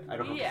chocolate. I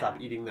don't have to stop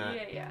eating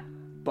that. Yeah.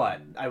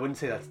 But I wouldn't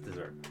say that's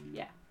dessert.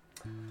 Yeah.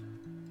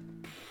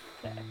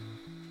 Okay.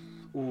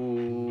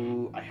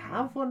 Ooh, I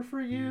have one for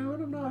you,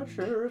 and I'm not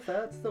sure if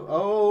that's the.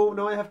 Oh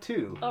no, I have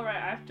two. All right,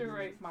 I have to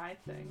write my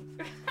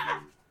thing. I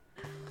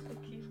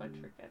keep on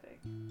forgetting.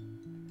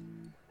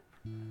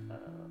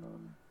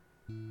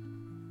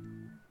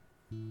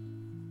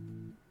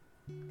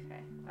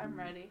 I'm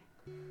ready.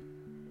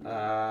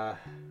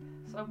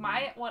 So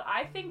what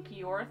I think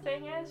your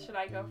thing is, should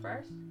I go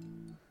first?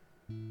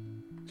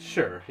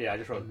 Sure. Yeah, I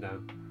just wrote it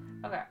down.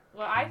 Okay.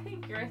 What I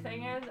think your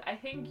thing is, I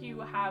think you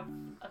have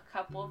a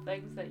couple of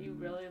things that you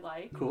really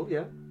like. Cool,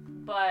 yeah.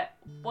 But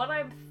what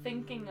I'm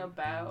thinking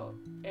about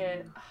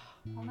is,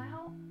 well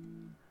now.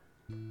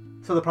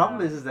 So the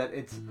problem is that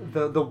it's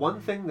the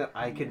one thing that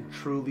I can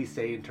truly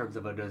say in terms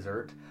of a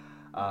dessert.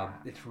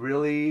 It's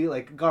really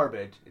like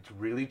garbage. It's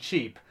really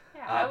cheap.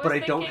 Yeah, but I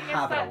don't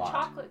have it's it a lot.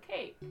 Chocolate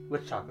cake.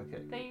 Which chocolate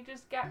cake? That you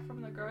just get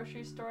from the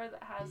grocery store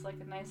that has like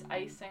a nice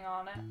icing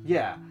on it.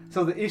 Yeah.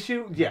 So the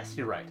issue, yes,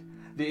 you're right.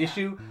 The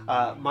issue,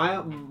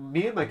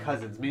 me and my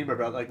cousins, me and my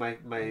brother,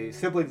 like my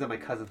siblings and my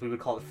cousins, we would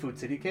call it Food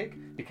City cake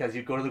because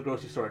you go to the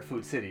grocery store at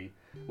Food City,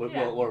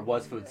 or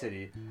was Food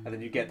City, and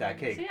then you get that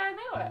cake. See, I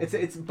knew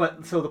it.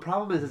 But so the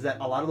problem is that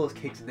a lot of those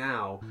cakes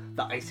now,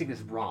 the icing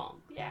is wrong.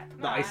 Yeah.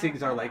 The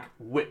icings are like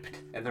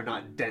whipped and they're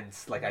not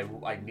dense like I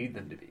need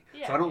them to be.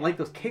 Yeah, so I don't like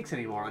those cakes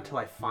anymore until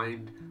I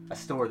find a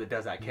store that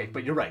does that cake.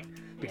 But you're right.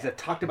 Because I've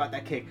talked about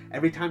that cake.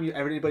 Every time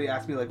anybody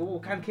asks me like, well,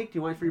 what kind of cake do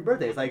you want for your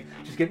birthday? It's like,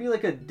 just give me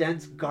like a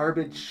dense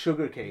garbage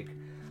sugar cake.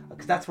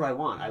 Because that's what I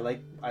want. I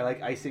like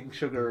icing,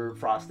 sugar,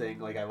 frosting.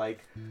 Like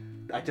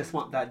I just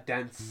want that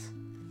dense,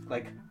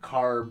 like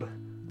carbo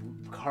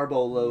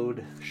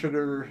load,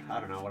 sugar. I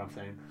don't know what I'm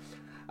saying.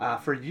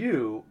 For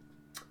you,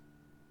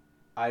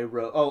 I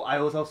wrote. Oh, I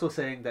was also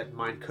saying that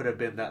mine could have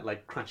been that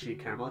like crunchy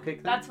caramel cake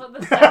thing. That's what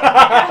the second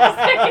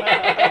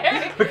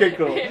I was Okay,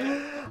 cool.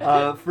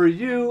 For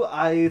you,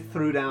 I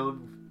threw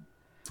down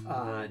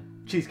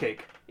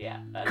cheesecake.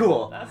 Yeah.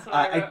 Cool. That's what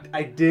I wrote.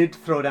 I did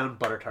throw down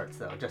butter tarts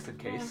though, just in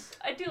case.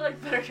 I do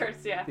like butter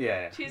tarts. Yeah.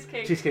 Yeah.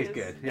 Cheesecake's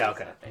good. Yeah.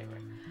 Okay. my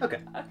favorite. Okay.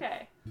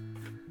 Okay.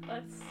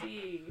 Let's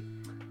see.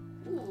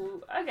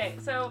 Ooh. Okay.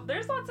 So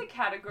there's lots of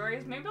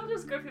categories. Maybe I'll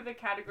just go through the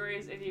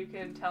categories and you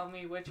can tell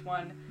me which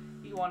one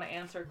you want to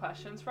answer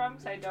questions from,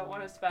 because I don't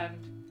want to spend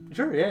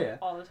Sure. Yeah.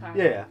 all the time.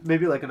 Yeah.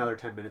 Maybe like another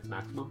 10 minutes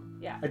maximum.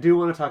 Yeah. I do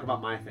want to talk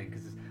about my thing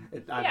because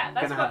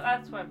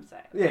that's what I'm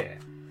saying. Yeah.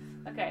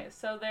 Okay,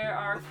 so there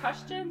are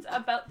questions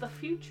about the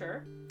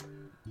future.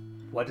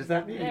 What does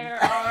that mean? There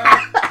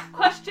are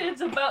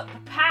questions about the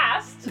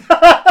past.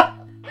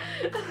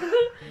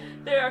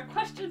 There are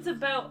questions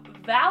about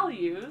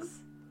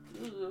values.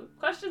 Ooh.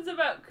 Questions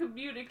about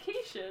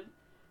communication.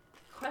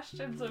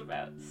 Questions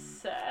about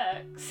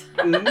sex.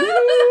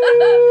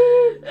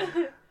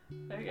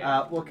 Okay.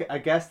 Okay, I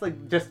guess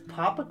like just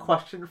pop a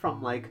question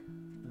from like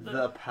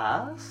the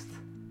past.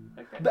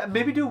 Okay. But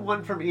maybe do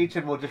one from each,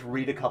 and we'll just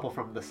read a couple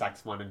from the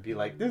sex one and be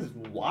like, "This is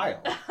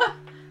wild."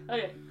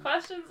 Okay,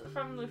 questions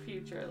from the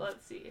future.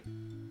 Let's see.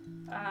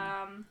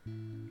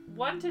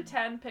 1 to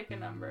 10, pick a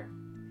number,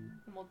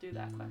 and we'll do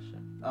that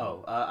question.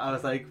 Oh, I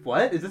was like,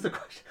 "What is this a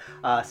question?"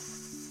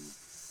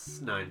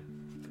 9.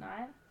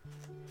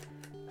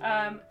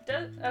 9.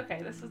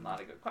 Okay, this is not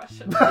a good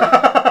question.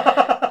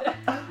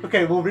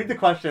 Okay, we'll read the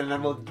question and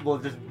then we'll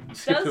just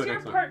skip to Does the your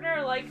next one.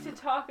 partner like to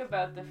talk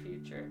about the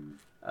future?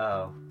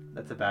 Oh,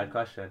 that's a bad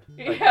question.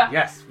 Like, Yeah.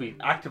 Yes, we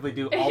actively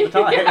do all the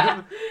time.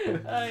 Yeah.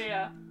 Oh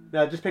yeah.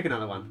 No, just pick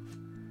another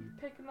one.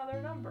 Pick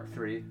another number.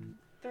 3.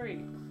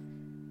 3.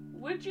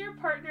 Would your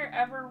partner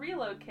ever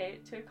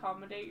relocate to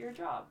accommodate your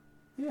job?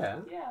 Yeah.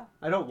 Yeah.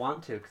 I don't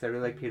want to because I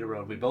really like Peter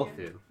Road. We both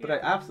do. But Yeah. I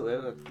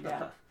absolutely.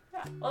 Yeah.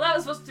 Yeah. Well, that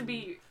was supposed to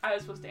be. I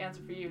was supposed to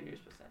answer for you, and you were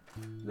supposed to.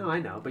 No, I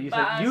know, but you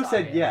But said it's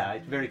said obvious. yeah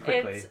very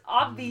quickly. It's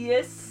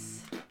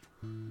obvious.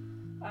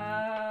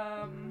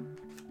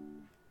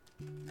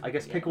 I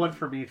guess pick one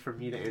for me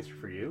to answer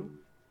for you.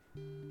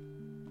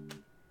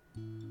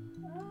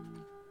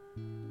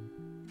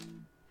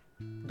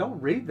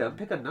 Don't read them.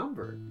 Pick a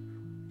number.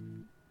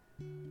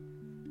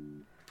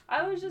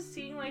 I was just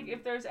seeing like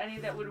if there's any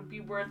that would be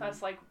worth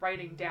us like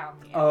writing down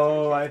the answer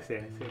Oh, to. I see.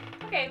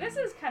 Okay, this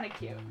is kind of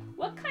cute.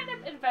 What kind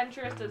of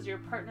adventures does your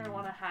partner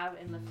want to have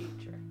in the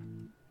future?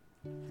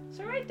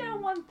 So write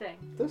down one thing.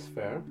 That's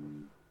fair.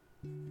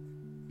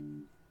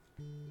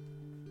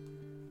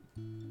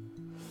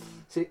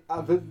 See,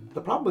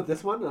 the problem with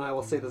this one, and I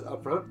will say this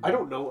up front, I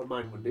don't know what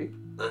mine would be.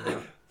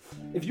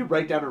 If you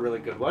write down a really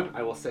good one,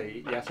 I will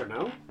say yes or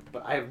no,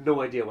 but I have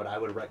no idea what I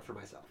would write for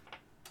myself.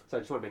 So I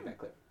just want to make that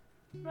clear.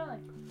 Really?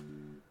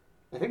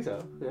 I think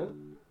so, yeah.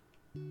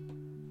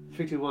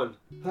 3, 2, 1.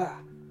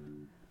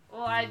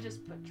 Well, I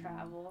just put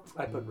travel.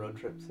 I put road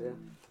trips, yeah.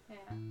 Yeah.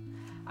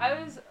 I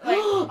was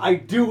like, I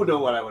do know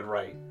what I would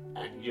write.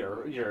 And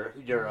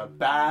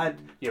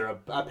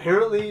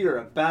apparently you're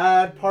a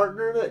bad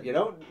partner that you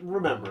don't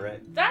remember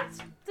it.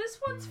 this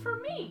one's for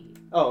me.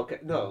 Oh, okay.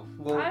 No.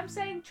 Well, I'm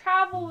saying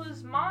travel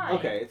is mine.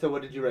 okay, so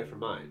what did you write for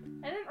mine?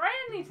 I didn't write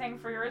anything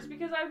for yours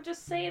because I would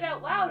just say it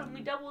out loud and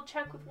we double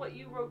check with what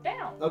you wrote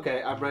down.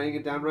 Okay, I'm writing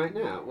it down right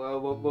now. Well,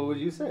 what would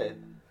you say?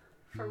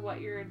 For what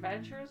your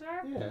adventures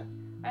are? Yeah.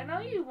 I know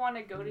you want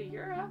to go to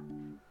Europe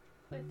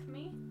with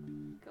me.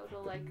 Go to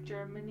like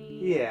Germany.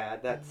 Yeah,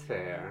 that's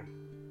fair.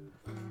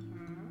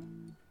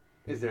 Mm-hmm.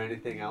 Is there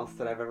anything else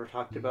that I've ever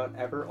talked about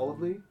ever,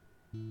 Oldly?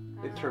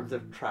 In terms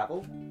of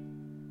travel?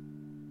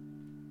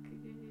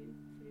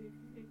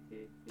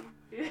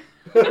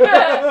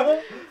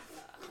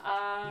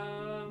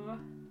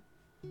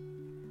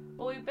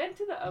 Well, we've been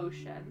to the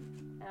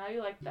ocean. I know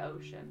you like the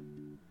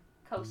ocean.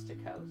 Coast to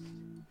coast.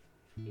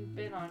 You've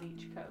been on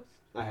each coast.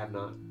 I have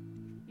not.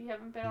 You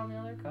haven't been on the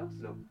other coast?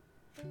 Nope.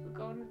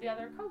 going to the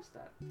other coast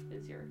then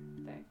is your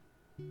thing.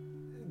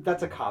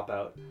 That's a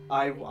cop-out.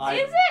 Is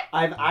it?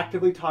 I've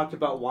actively talked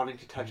about wanting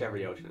to touch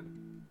every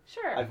ocean.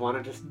 Sure. I've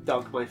wanted to just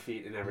dunk my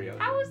feet in every ocean.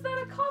 How is that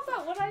a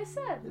cop-out, what I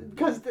said?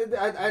 Because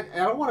I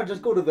don't want to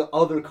just go to the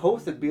other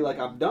coast and be like,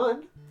 I'm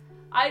done.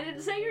 I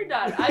didn't say you're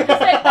done. I just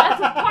said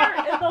that's a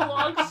part in the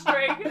long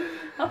string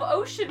of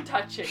ocean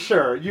touching.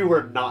 Sure, you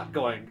were not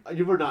going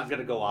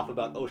to go off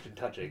about ocean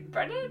touching.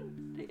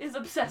 Brendan is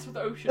obsessed with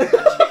ocean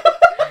touching.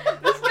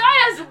 This guy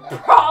has a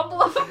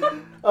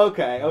problem.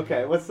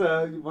 Okay. What's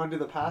you want to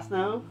do the past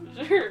now?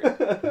 Sure.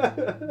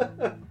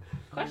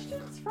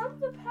 Questions from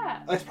the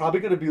past. It's probably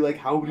going to be like,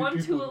 how many 1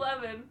 people... to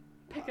 11.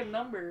 Pick a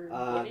number.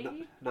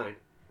 Woody. 9.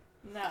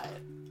 9.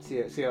 See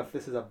if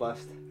this is a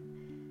bust.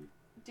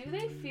 Do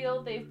they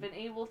feel they've been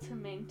able to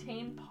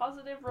maintain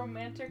positive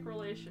romantic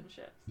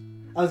relationships?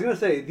 I was going to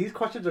say, these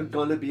questions are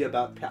going to be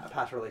about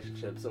past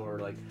relationships or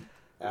like...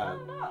 No,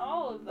 not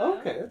all of them.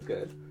 Okay, that's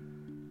good.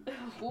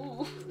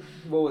 Ooh.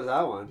 What was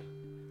that one?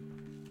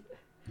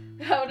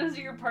 How does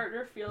your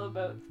partner feel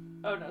about...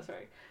 Oh, no,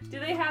 sorry. Do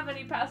they have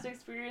any past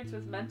experience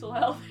with mental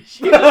health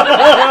issues?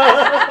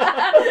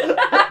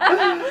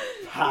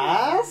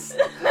 Pass?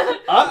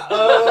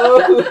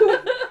 Uh-oh!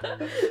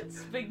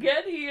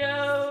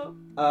 Spaghetti-o!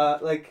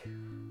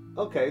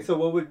 Okay, so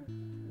what would...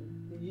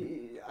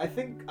 I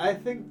think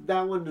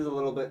that one is a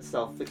little bit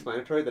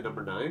self-explanatory, the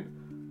number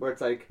 9, where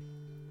it's like,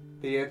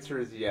 the answer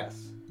is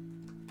yes.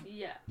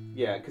 Yeah.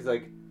 Yeah, because,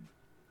 like,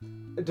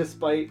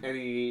 despite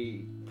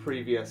any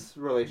previous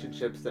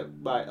relationships that,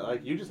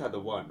 like, you just had the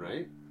one,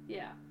 right?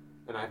 Yeah.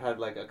 And I've had,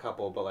 like, a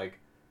couple, but, like,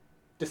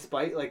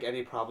 despite, like,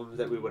 any problems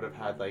that we would have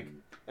had, like,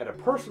 at a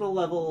personal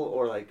level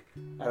or, like,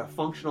 at a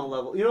functional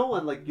level, you know,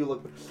 when, like, you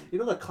look, you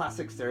know the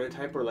classic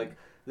stereotype where, like,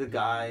 the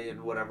guy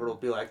and whatever will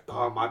be like,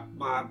 oh,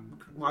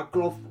 my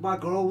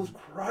girl was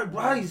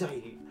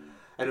crazy.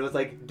 And it was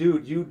like,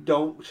 dude, you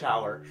don't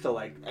shower, so,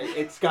 like,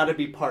 it's got to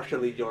be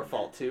partially your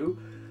fault, too.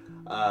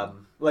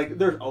 Like,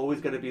 there's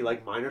always going to be,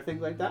 like, minor things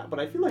like that, but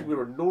I feel like we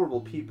were normal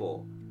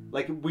people.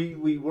 Like,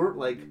 we weren't,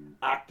 like,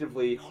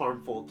 actively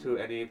harmful to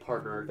any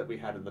partner that we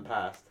had in the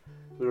past.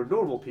 We were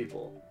normal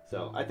people.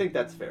 So, I think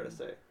that's fair to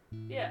say.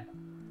 Yeah.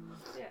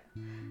 Yeah.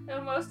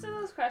 No, most of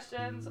those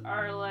questions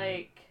are,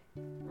 like,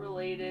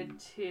 related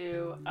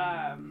to,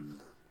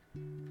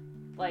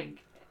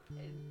 like,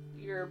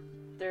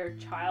 their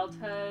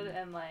childhood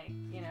and, like,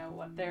 you know,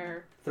 what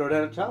their... Throw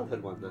down a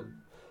childhood one, then.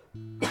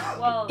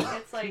 Well,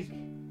 it's like,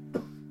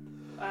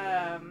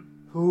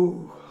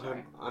 Ooh,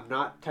 sorry. I'm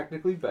not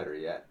technically better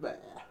yet.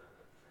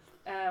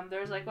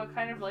 There's like, what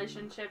kind of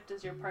relationship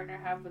does your partner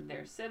have with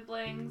their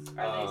siblings?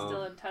 Are they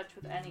still in touch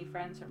with any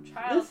friends from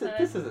childhood?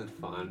 This isn't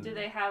fun. Do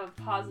they have a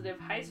positive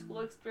high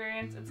school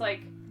experience? It's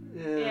like,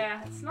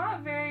 yeah, it's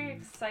not very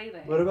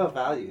exciting. What about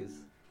values?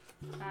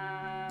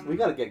 We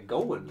gotta get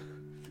going.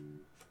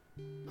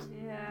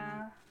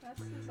 Yeah,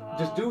 this is all.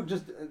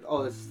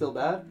 Oh, this is still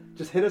bad?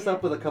 Just hit us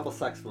up with a couple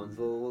sex ones.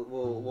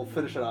 We'll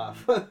finish it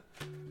off.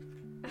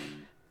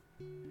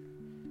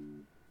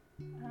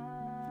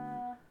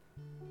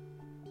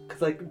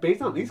 Like,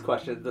 based on these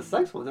questions, the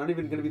sex ones aren't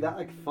even going to be that,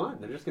 like, fun.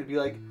 They're just going to be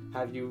like,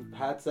 have you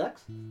had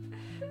sex?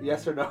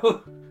 Yes or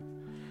no?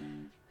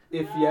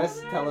 If yes,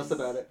 tell us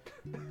about it.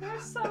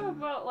 There's some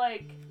about,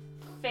 like,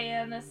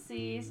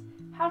 fantasies.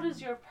 How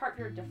does your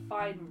partner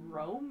define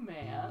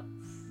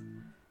romance?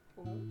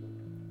 Ooh.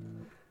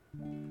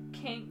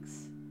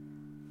 Kinks.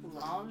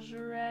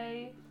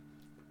 Lingerie.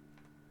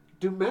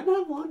 Do men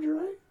have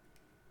lingerie?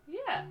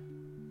 Yeah.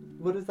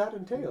 What does that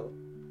entail?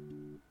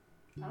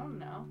 I don't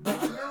know.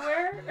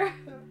 Underwear?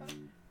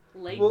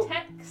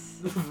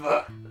 Latex?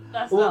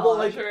 That's not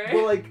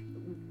lingerie. Like,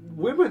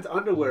 women's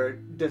underwear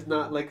does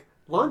not, like,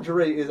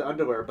 lingerie is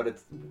underwear,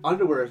 but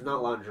underwear is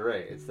not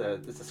lingerie. It's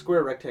a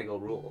square rectangle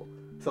rule.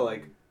 So,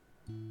 like,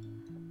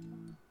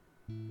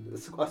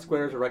 a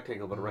square is a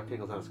rectangle, but a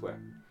rectangle is not a square.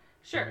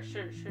 Sure.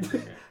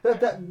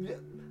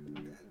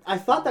 I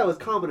thought that was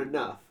common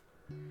enough.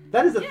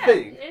 That is a yeah,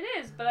 thing. It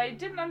is, but I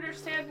didn't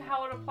understand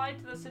how it applied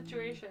to the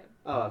situation.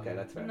 Oh, okay,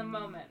 that's fair. In the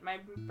moment, my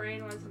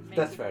brain wasn't making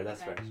That's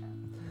fair.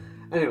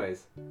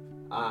 Anyways,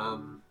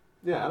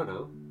 yeah, I don't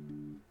know.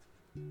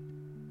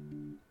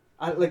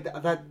 I like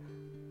that.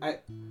 I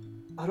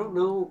don't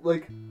know.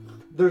 Like,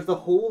 there's the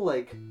whole,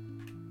 like,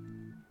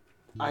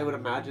 I would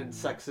imagine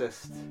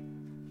sexist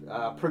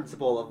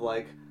principle of,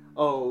 like,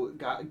 oh,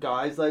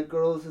 guys like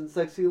girls in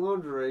sexy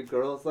lingerie,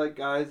 girls like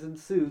guys in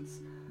suits.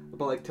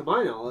 But, like, to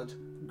my knowledge,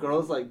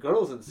 girls like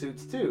girls in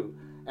suits too,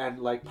 and,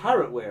 like,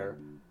 pirate wear.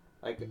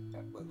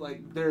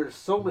 Like there's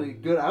so many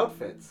good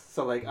outfits.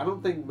 So, like, I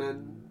don't think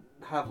men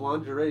have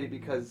lingerie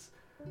because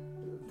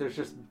there's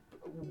just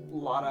a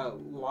lot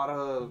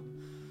of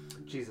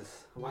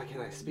Jesus. Why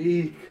can't I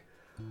speak?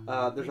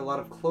 There's a lot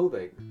of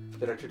clothing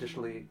that are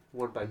traditionally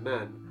worn by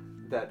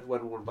men that,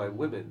 when worn by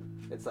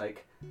women, it's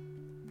like,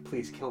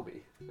 please kill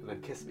me and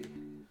then kiss me,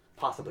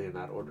 possibly in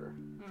that order.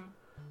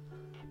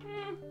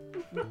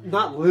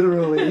 Not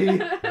literally.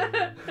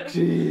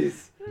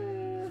 Jeez.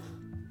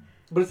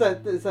 But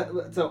it's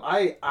that. So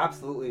I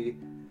absolutely,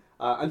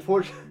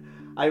 unfortunately,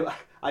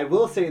 I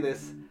will say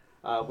this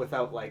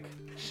without like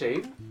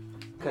shame,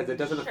 because it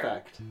doesn't Sure.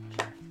 affect.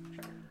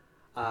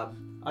 Sure.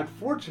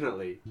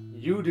 Unfortunately,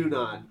 you do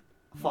not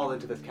fall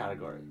into this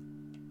category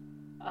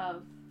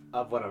Of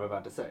what I'm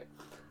about to say.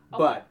 Oh.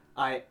 But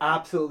I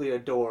absolutely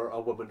adore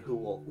a woman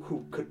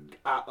who could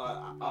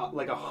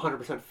like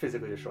 100%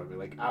 physically destroy me,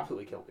 like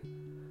absolutely kill me.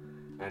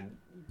 And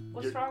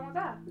what's you're, wrong with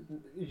that?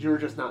 you're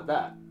just not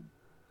that.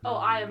 Oh,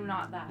 I am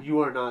not that. You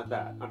are not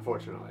that,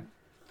 unfortunately.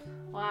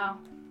 Wow.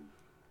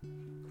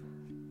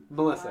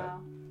 Melissa, Wow.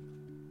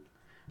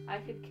 I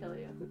could kill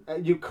you.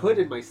 You could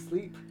in my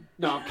sleep.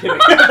 No, I'm kidding.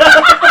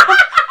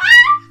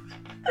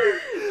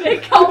 They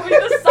call me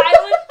the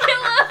silent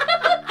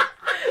killer.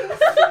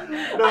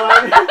 No,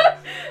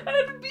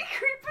 I'd be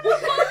creeping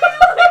up on you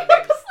while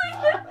you're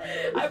sleeping.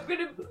 I'm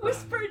gonna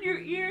whisper in your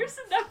ear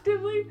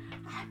seductively,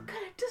 I'm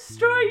gonna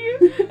destroy you,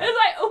 as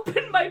I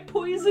open my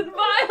poison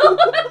vial.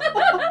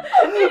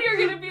 And you're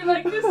gonna be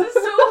like, this is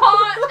so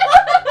hot.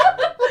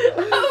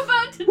 I'm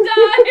about to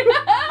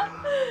die.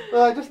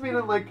 Well, I just mean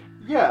I'm like,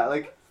 yeah,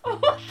 like,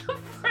 What the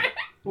frick?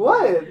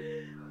 what?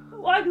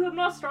 Why, because I'm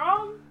not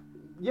strong?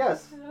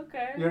 Yes,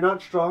 Okay. you're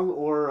not strong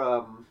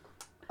or,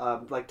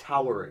 like,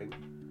 towering.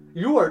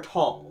 You are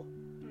tall,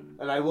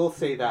 and I will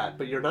say that,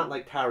 but you're not,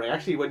 like, towering.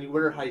 Actually, when you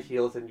wear high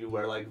heels and you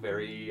wear, like,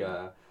 very,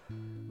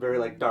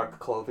 like, dark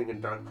clothing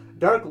and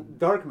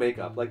dark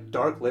makeup, like,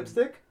 dark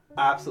lipstick,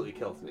 absolutely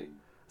kills me.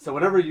 So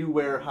whenever you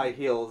wear high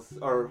heels,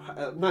 or,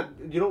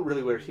 you don't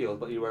really wear heels,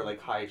 but you wear, like,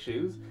 high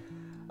shoes,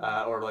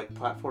 or, like,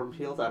 platform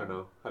heels, I don't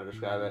know how to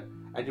describe it,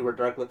 and you wear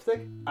dark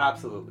lipstick,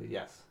 absolutely,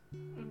 yes.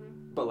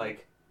 Mm-hmm. But,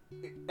 like,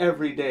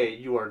 every day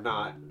you are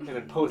not an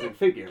imposing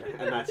figure,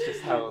 and that's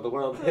just how the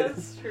world That's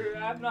is. true.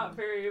 I'm not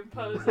very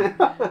imposing. In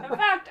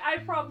fact,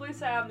 I'd probably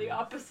say I'm the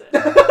opposite.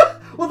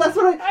 Well, that's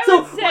what I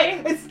so would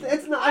say-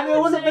 it's not. I I mean, it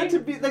would wasn't say- meant to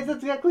be. Like,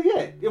 that's exactly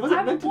it. It wasn't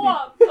I'm a meant to be.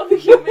 blob of a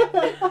human. It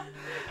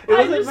I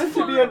wasn't just meant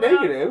to be float a around.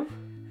 negative.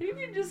 You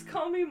can just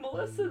call me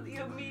Melissa the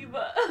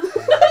amoeba.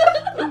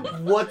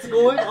 What's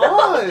going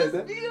on?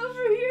 Just be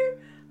over here,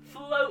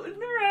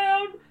 floating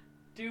around,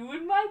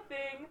 doing my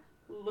thing,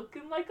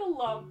 looking like a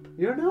lump.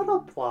 You're not a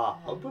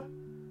blob.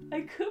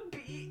 I could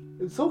be.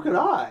 And so could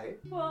I.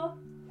 Well,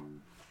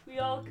 we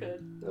all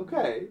could.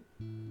 Okay.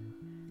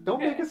 Don't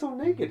make Okay. it so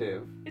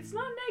negative. It's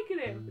not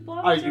negative.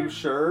 Blobs Are you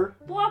sure?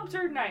 Blobs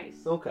are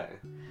nice. Okay.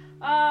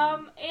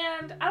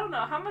 And I don't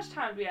know how much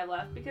time do we have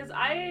left because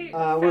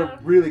We're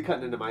really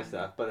cutting into my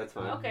stuff, but that's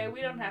fine. Okay,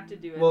 we don't have to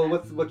do it. Well,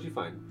 then. what'd you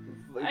find?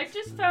 I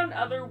just found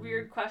other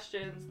weird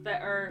questions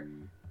that are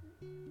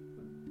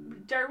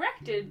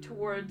directed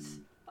towards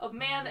a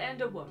man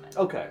and a woman.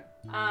 Okay.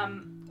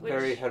 Which,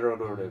 Very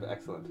heteronormative.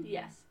 Excellent.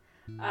 yes.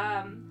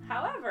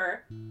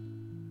 However,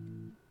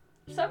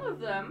 some of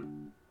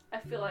them I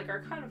feel like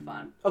are kind of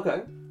fun.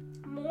 Okay.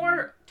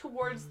 More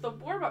towards the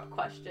warm-up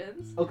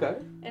questions Okay.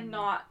 and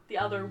not the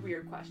other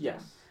weird questions.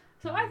 Yes.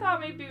 So I thought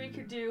maybe we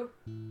could do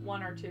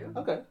one or two.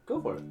 Okay.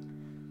 Go for it.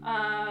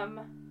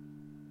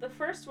 The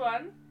first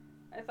one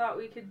I thought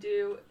we could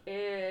do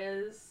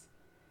is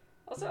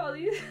also all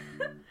these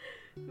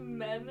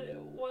men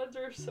ones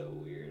are so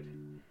weird.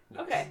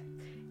 Okay,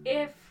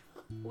 if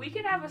we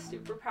could have a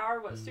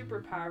superpower, what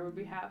superpower would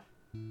we have?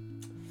 Write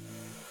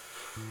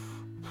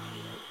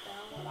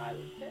down what I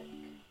would pick.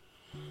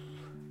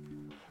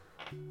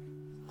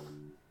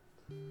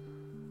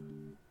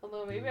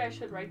 Although maybe I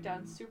should write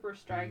down super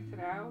strength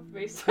now,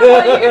 based on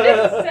what you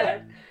just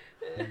said.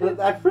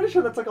 I'm pretty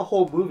sure that's like a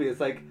whole movie. It's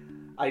like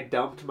I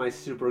dumped my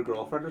super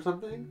girlfriend or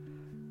something.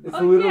 It's Oh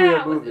literally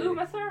yeah, a movie. with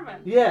Uma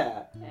Thurman.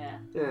 Yeah. Yeah.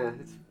 Yeah.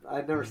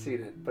 I'd never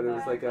seen it, but it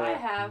was like I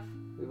have.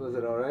 Was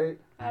it all right?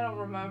 I don't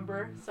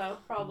remember, so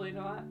probably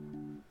not.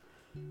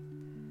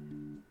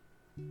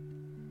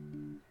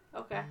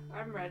 Okay,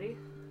 I'm ready.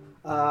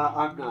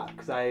 I'm not,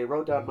 because I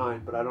wrote down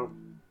mine, but I don't.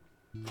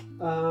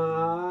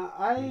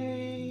 I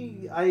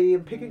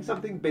am picking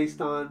something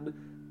based on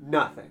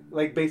nothing,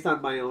 like based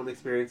on my own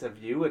experience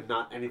of you, and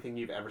not anything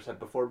you've ever said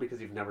before, because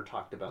you've never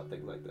talked about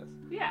things like this.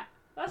 Yeah,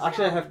 that's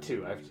Actually, fun. I have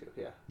two.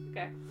 Yeah.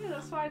 Okay, yeah,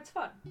 that's why it's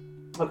fun.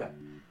 Okay.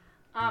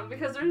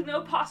 Because there's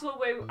no possible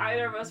way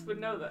either of us would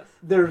know this.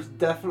 There's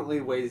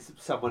definitely ways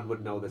someone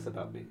would know this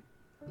about me.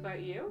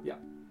 About you? Yeah.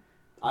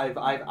 I've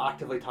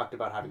actively talked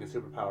about having a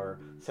superpower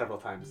several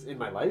times in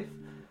my life.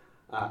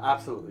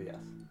 Absolutely, yes.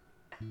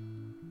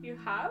 You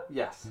have?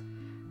 Yes.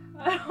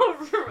 I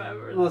don't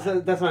remember Well, that. so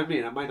that's what I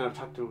mean. I might not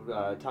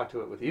have talk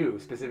to it with you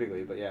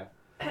specifically, but yeah.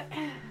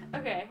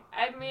 Okay,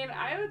 I mean,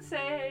 I would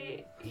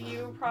say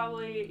you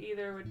probably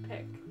either would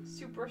pick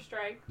super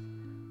strength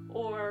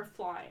or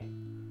flying.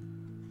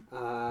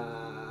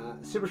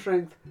 Super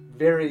strength,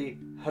 very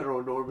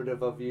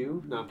heteronormative of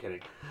you. No, I'm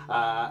kidding.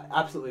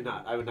 Absolutely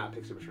not. I would not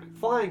pick super strength.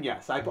 Flying,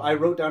 yes. I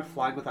wrote down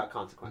flying without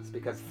consequence,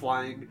 because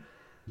flying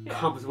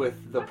comes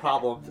with the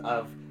problems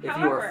of if you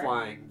However, are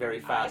flying very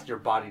fast, your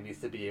body needs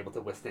to be able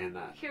to withstand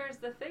that. Here's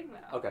the thing,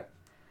 though. Okay.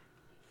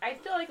 I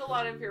feel like a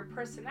lot of your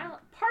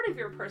part of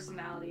your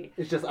personality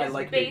It's just I is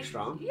like being based-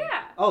 strong.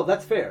 Yeah, Oh,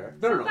 that's fair.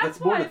 No, So no, that's that's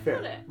more why than I fair.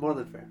 put it. More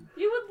than fair.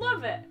 you would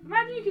love it.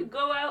 Imagine you could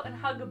go out and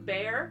hug a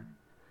bear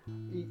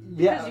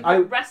Because you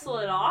could wrestle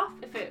it off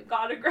if it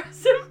got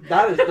aggressive.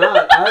 That is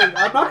not.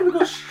 I'm not going to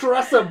go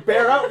stress a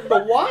bear out in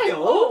the wild.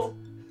 Oh,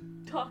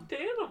 talk to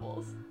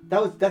animals.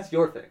 That's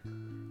your thing.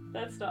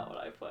 That's not what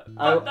I put.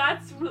 But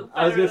that's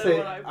better than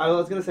what I put. I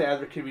was gonna say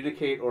either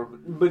communicate or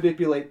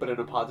manipulate, but in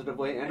a positive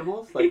way.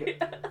 Animals, like.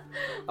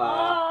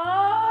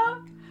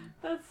 Aww,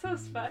 that's so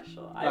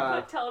special.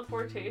 I put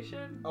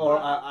teleportation. Or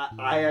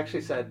I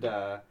actually said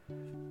I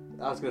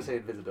was gonna say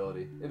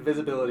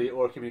invisibility,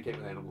 or communicate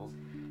with animals.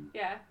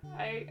 Yeah,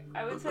 I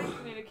would say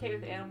communicate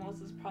with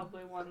animals is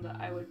probably one that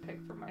I would pick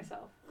for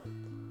myself.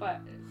 But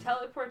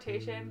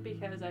teleportation,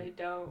 because I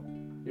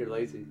don't... You're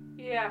lazy.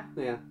 Yeah.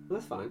 Yeah,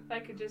 that's fine. I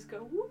could just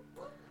go, whoop.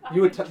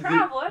 You would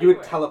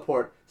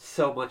teleport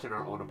so much in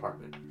our own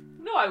apartment.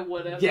 No, I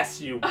wouldn't.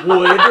 Yes, you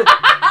would.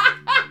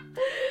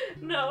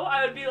 No,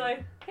 I would be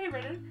like, hey,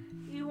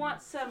 Brennan, you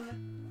want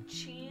some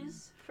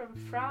cheese from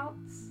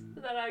France?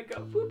 Then I'd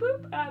go, boop,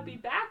 boop, and I'd be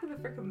back with a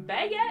freaking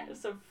baguette of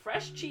some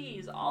fresh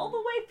cheese all the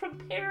way from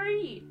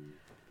Paris.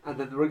 And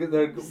then we're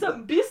gonna...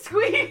 Some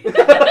biscuit.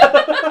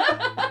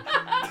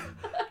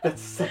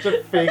 That's such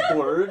a fake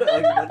word.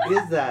 Like, what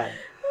is that?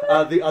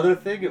 The other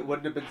thing, it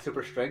wouldn't have been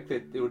super strength.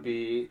 It would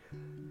be...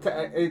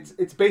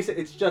 It's basic.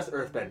 It's just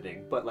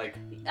earthbending, but like...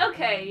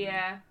 Okay,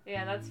 yeah,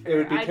 that's fair. It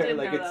would be I didn't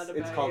like know that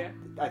it's about called. you.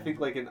 I think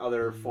like in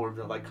other forms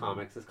of like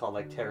comics, it's called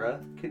like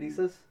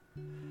Terrakinesis.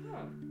 Oh.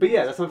 But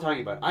yeah, that's what I'm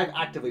talking about. I've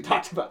actively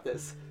talked about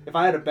this. If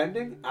I had a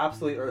bending,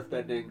 absolutely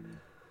earthbending.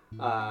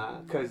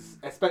 Because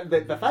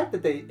the fact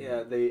that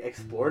they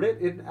explored it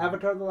in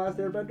Avatar: The Last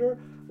Airbender,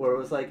 where it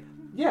was like,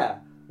 yeah,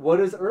 what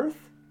is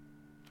Earth?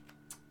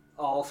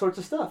 All sorts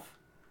of stuff.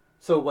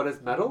 So what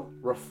is metal?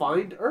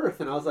 Refined earth.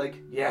 And I was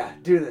like, yeah,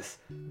 do this.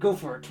 Go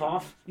for it,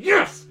 Toph.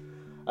 Yes!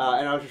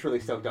 And I was just really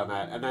stoked on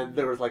that. And then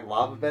there was like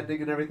lava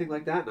bending and everything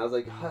like that. And I was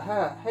like,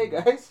 haha, hey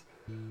guys.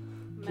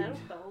 Metal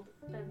belt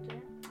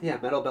bending? Yeah,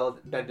 metal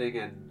bending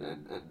and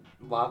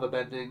lava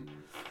bending.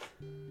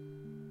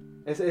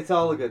 It's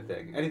all a good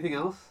thing. Anything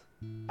else?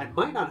 I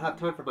might not have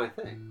time for my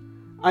thing.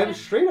 I'm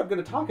straight up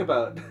going to talk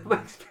about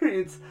my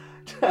experience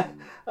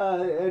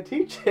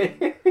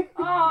teaching.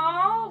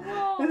 Aww,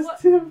 well... There's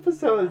 2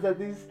 episodes that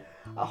these...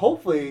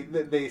 hopefully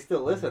they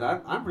still listen.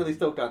 I'm really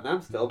stoked on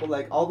them still, but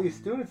like all these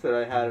students that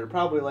I had are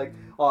probably like,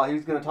 oh, he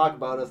was going to talk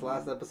about us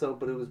last episode,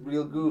 but it was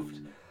real goofed.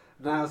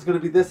 Now it's going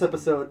to be this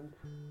episode.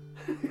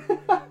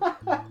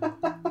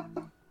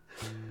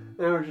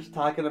 Now we're just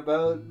talking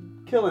about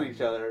killing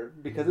each other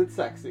because it's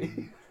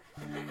sexy.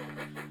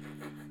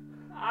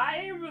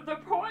 I'm the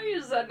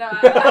poisoner.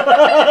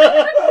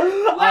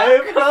 I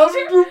have come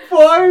to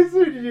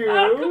poison you.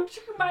 Welcome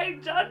to my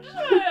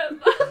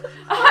dungeon.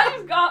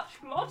 I've got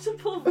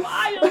multiple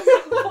vials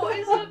of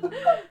poison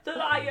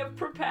that I have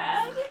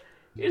prepared.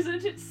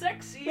 Isn't it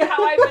sexy how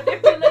I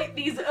manipulate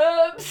these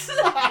herbs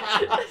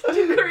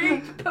to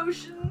create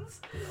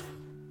potions?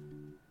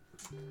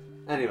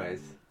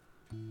 Anyways.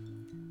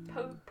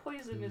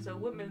 Poison is a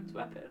woman's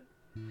weapon.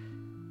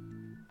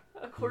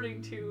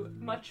 According to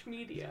much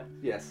media.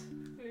 Yes.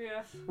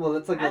 Yeah. Well,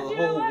 that's like And the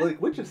whole like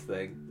witches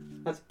thing.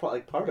 That's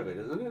like part of it,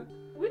 isn't it?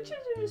 Witches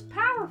are just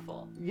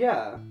powerful.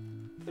 Yeah.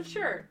 But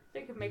sure,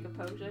 they can make a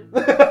potion.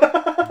 Excuse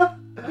A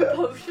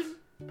potion?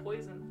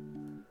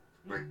 Poison.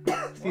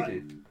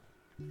 me.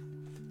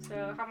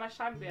 So, how much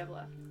time do we have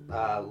left?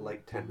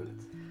 Like 10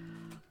 minutes.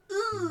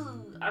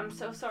 Ooh, I'm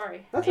so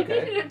sorry. That's Maybe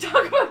okay. we need to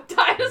talk about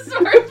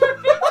dinosaurs for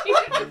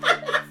 15 minutes.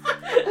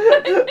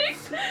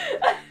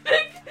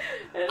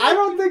 I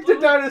don't think the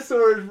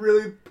dinosaurs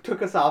really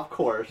took us off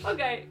course.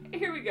 Okay,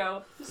 here we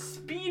go.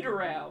 Speed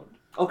round.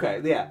 Okay,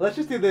 yeah, let's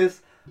just do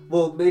this.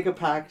 We'll make a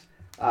pact.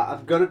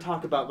 I'm going to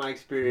talk about my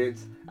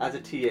experience as a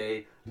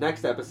TA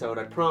next episode.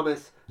 I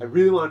promise. I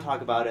really want to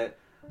talk about it.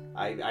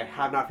 I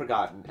have not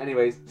forgotten.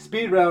 Anyways,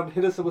 speed round.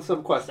 Hit us with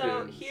some questions.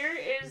 So here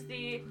is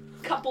the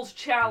couples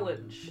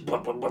challenge.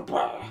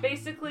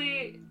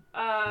 Basically,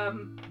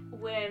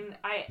 when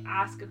I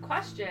ask a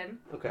question,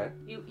 Okay.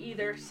 you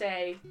either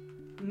say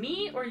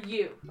me or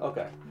you.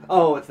 Okay.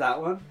 Oh, it's that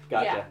one?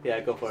 Gotcha. Yeah,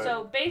 go for it.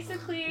 So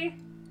basically,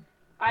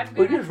 I'm We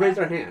gonna can just raise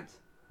our hands.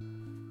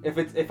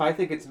 If I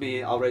think it's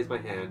me, I'll raise my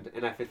hand,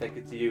 and if I think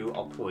it's you,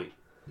 I'll point.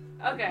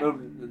 Okay. No,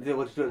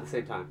 we'll just do it at the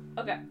same time.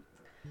 Okay.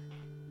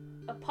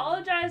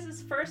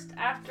 Apologizes first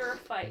after a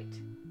fight.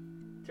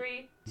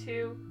 3,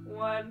 2,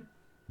 1.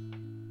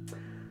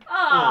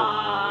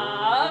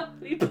 Aww.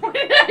 We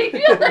pointed at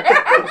you there.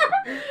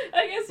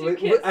 I guess you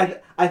can't see.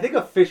 I think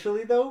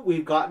officially, though,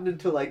 we've gotten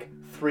into, like,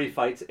 3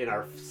 fights in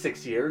our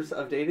 6 years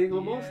of dating,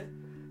 almost. Yeah.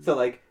 So,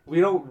 like, we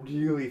don't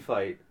really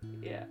fight.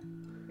 Yeah.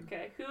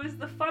 Okay, who is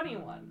the funny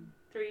one?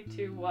 3,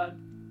 2,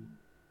 1.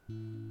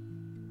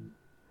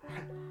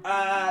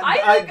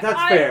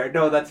 That's fair.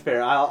 No, that's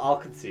fair. I'll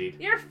concede.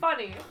 You're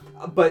funny.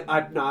 But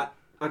I'm not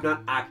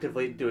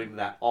actively doing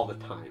that all the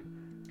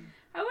time.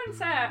 I wouldn't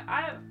say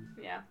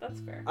yeah, that's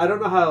fair. I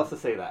don't know how else to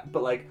say that,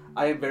 but like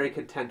I am very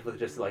content with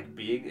just like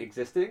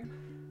existing.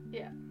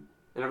 Yeah.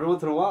 And every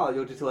once in a while,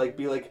 you'll just like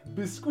be like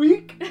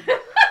bisqueak.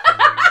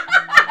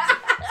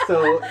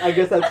 So I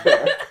guess that's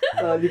fair.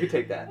 You can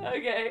take that.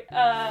 Okay,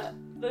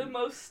 the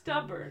most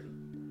stubborn.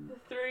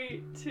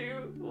 3,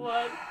 2,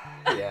 1.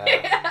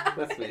 Yeah,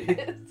 that's me.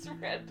 It's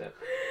random.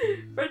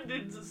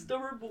 Brendan's a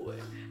stubborn boy.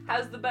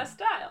 Has the best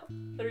style.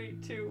 3,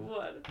 2,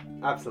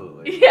 1.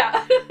 Absolutely.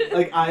 Yeah.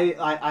 Like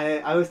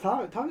I was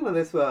talking about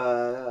this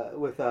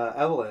with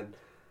Evelyn.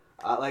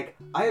 Like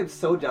I am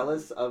so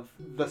jealous of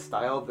the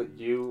style that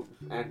you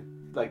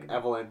and like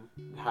Evelyn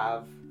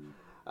have.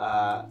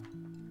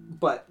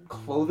 But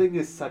clothing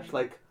is such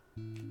like,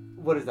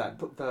 what is that?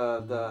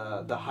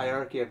 The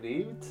hierarchy of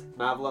needs?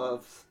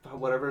 Maslow's,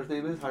 whatever his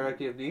name is,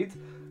 hierarchy of needs.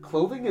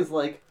 Clothing is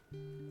like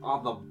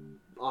on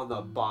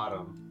the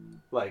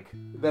bottom. Like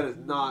that is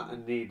not a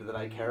need that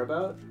I care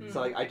about. So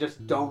like I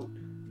just don't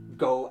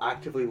go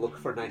actively look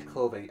for nice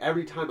clothing.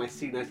 Every time I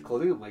see nice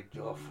clothing, I'm like,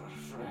 oh,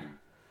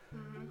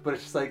 but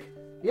it's just like,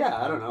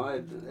 yeah, I don't know.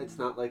 It's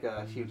not like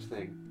a huge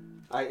thing.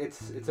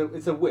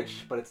 It's a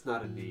wish, but it's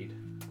not a need.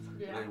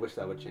 Yeah. And I wish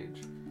that would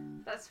change.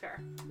 That's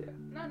fair. Yeah.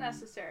 Not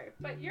necessary,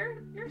 but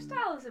your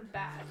style isn't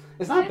bad.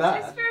 It's not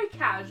bad. It's very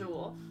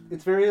casual.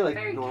 It's very like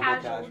Very normal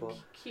casual.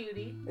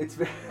 Cutie. It's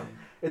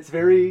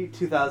very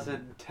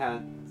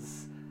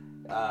 2010s,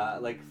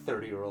 like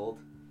 30-year-old.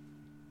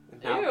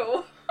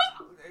 Ew.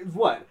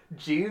 What?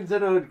 Jeans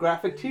and a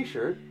graphic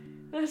T-shirt.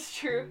 That's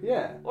true.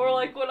 Yeah. Or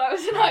like when I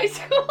was in high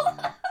school.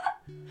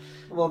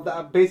 Well,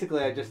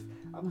 basically, I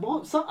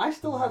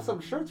still have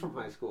some shirts from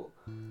high school.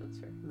 That's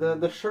fair.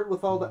 The shirt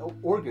with all the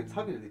organs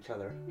hugging at each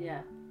other.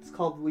 Yeah. It's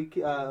called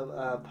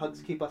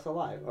Hugs Keep Us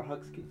Alive, or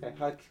Hugs Keep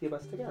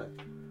Us Together.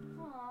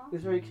 Aww.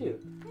 It's very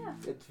cute. Yeah.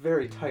 It's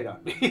very tight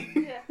on me.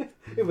 Yeah.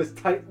 It was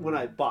tight when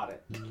I bought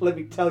it. Let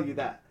me tell you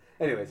that.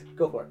 Anyways,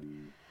 go for it.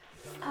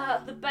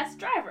 The best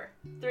driver.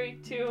 3,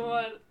 2,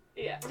 1.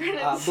 Yeah.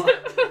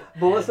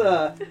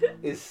 Melissa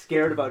is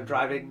scared about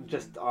driving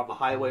just on the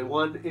Highway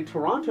 1 in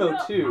Toronto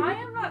too. I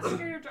am not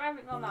scared of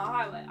driving on the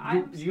highway.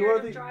 I'm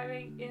scared of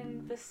driving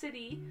in the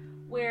city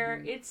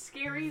where it's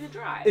scary to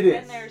drive. It is.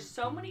 And there's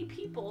so many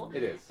people.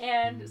 It is.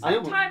 And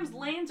sometimes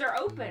lanes are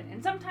open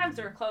and sometimes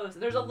they're closed.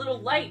 There's a little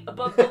light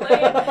above the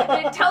lane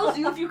and it tells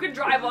you if you can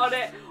drive on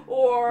it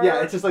or...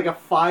 Yeah, it's just like a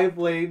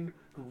 5-lane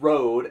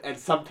road, and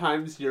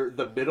sometimes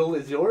the middle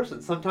is yours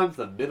and sometimes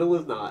the middle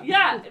is not.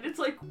 Yeah, and it's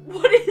like,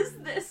 what is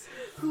this?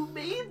 Who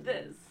made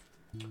this?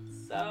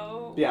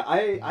 So yeah,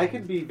 I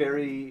can be a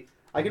very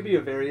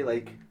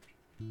like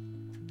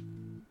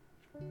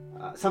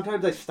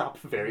sometimes I stop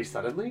very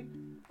suddenly,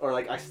 or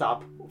like I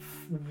stop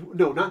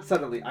no, not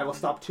suddenly, I will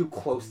stop too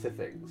close to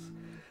things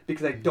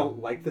because I don't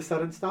like the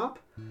sudden stop.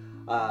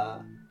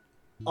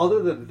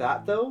 Other than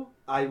that though,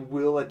 I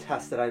will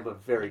attest that I'm a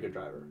very good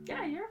driver.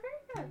 yeah, you're very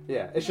good.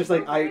 Yeah, it's just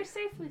like very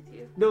safe with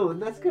you. No,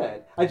 and that's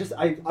good.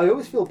 I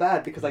always feel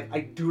bad because like I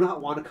do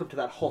not want to come to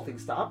that halting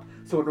stop.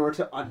 So in order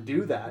to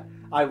undo that,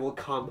 I will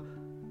come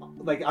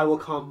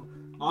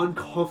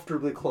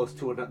uncomfortably close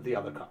to the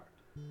other car.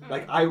 Mm-hmm.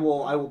 Like I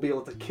will be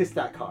able to kiss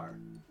that car.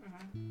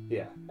 Mm-hmm.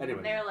 Yeah. Anyway.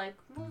 And they're like.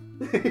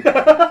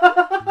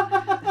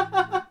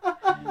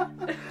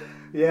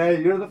 Yeah,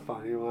 you're the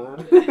funny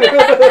one.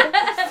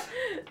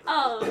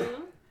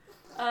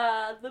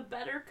 The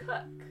better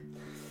cook.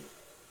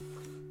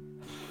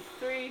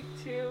 3,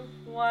 2,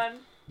 1.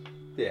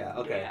 Yeah.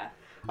 Okay. Yeah.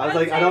 I was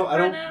like, I don't.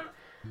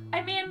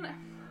 I mean,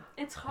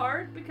 it's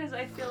hard because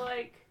I feel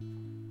like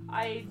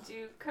I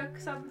do cook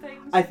some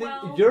things. I think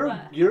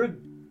well, you're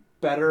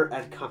better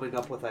at coming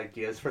up with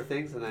ideas for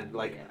things and then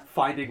like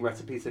finding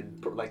recipes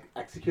and like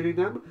executing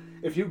them.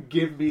 If you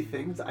give me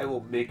things, I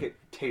will make it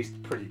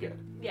taste pretty good.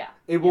 Yeah.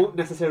 It won't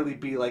necessarily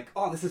be like,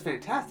 oh, this is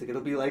fantastic.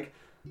 It'll be like,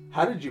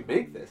 how did you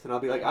make this? And I'll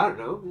be like, I don't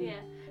know. Yeah.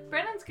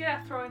 Brennan's good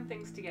at throwing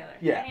things together.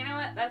 Yeah. And you know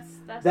what?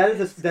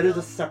 That is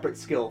a separate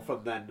skill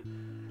from then.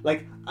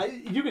 Like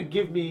you can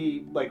give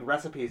me like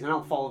recipes and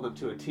I'll follow them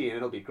to a T and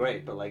it'll be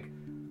great. But like,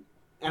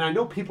 and I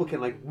know people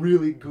can like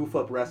really goof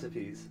up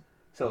recipes.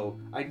 So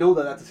I know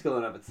that that's a skill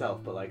in and of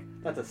itself. But like,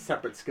 that's a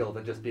separate skill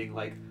than just being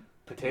like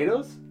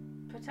potatoes.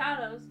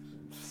 Potatoes.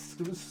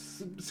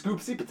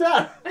 Scoopsy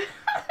potato.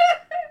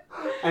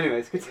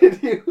 Anyways,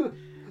 continue.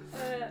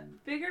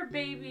 Bigger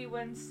baby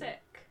when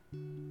sick.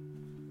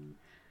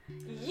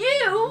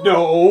 You?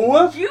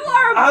 No. You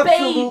are a baby.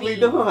 Absolutely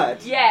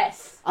not.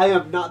 Yes. I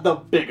am not the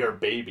bigger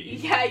baby.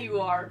 Yeah,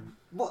 you are.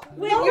 Well,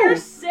 When no. you're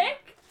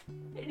sick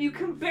and you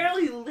can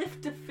barely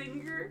lift a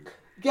finger.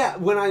 Yeah,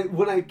 when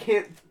I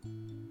can't.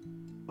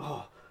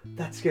 Oh,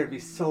 that scared me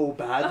so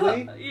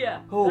badly.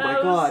 Yeah. Oh my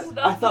god!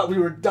 I thought we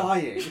were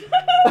dying.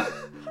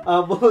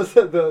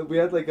 Melissa, we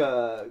had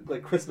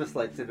like Christmas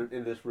lights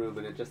in this room,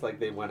 and it just like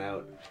they went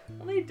out.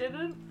 Well, they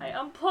didn't. I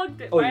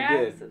unplugged it Oh, by you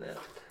did? accident.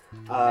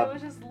 I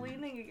was just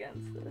leaning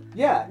against it.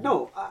 Yeah,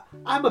 no,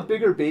 I'm a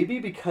bigger baby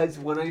because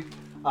when I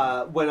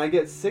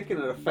get sick and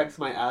it affects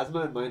my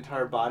asthma and my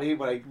entire body,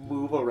 when I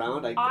move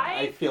around,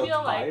 I feel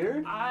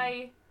tired.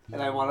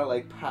 And I want to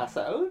like pass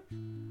out.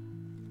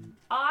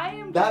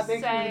 That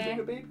makes me a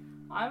bigger baby.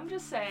 I'm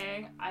just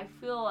saying, I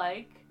feel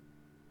like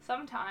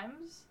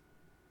sometimes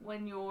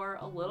when you're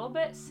a little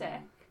bit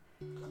sick,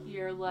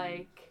 you're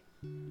like,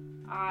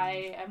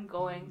 I am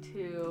going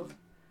to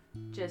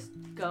just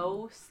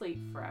go sleep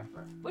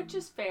forever, which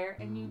is fair,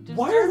 and you deserve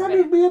Why does that it.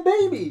 make me a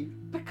baby?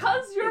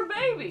 Because you're a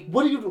baby.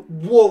 What do you...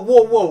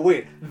 Whoa,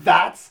 wait.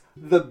 That's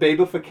the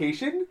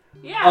babification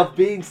Yeah. of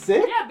being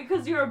sick? Yeah,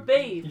 because you're a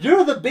babe.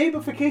 You're the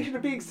babification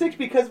of being sick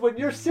because when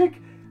you're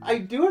sick, I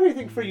do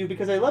everything for you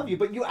because I love you,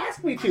 but you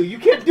ask me to. You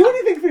can't do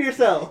anything for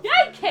yourself. Yeah,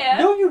 I can.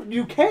 No,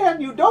 you can.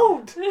 You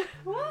don't.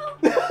 Well,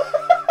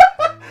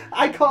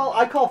 I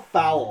call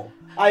foul.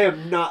 I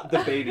am not the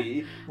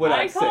baby when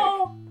I'm sick. I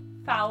call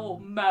foul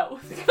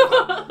mouth.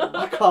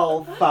 I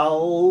call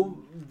foul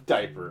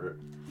diaper.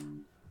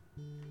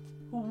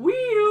 Wee.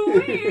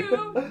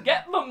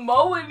 Get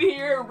Momo in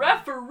here,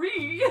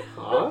 referee.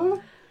 Huh?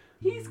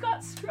 He's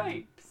got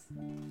stripes.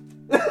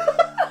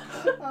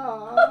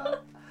 Aw.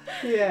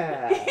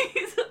 Yeah.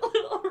 He's a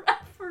little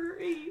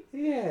referee.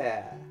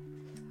 Yeah.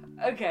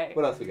 Okay.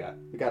 What else we got?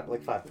 We got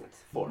like 5 minutes.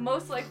 4.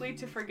 Most likely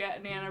to forget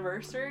an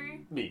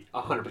anniversary. Me,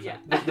 100%. Yeah.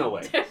 There's no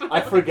way. Definitely.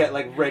 I forget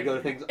like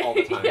regular things all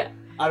the time. Yeah.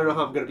 I don't know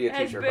how I'm gonna be a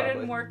Has teacher. been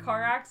Probably. in more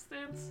car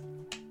accidents.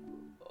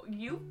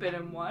 You've been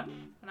in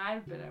one, and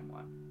I've been in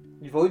one.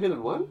 You've only been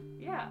in one?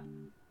 Yeah.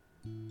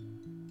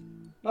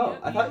 Oh,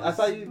 I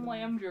thought you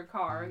slammed your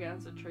car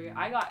against a tree.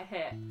 I got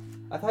hit.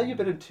 I thought you'd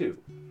been in 2.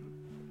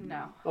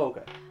 No. Oh,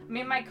 okay. I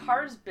mean, my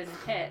car's been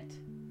hit.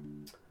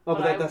 Oh,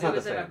 but that's it not the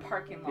was same. in a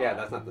parking lot. Yeah,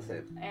 that's not the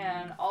same.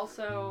 And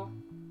also,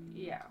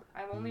 yeah,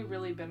 I've only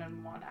really been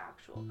in one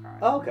actual car.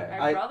 Oh, okay.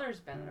 My brother's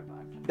been in a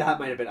bunch. That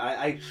might have been.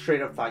 I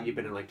straight up thought you'd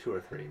been in like 2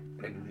 or 3.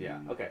 And yeah,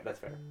 okay, that's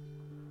fair.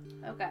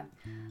 Okay.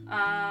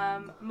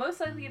 Most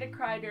likely to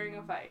cry during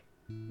a fight.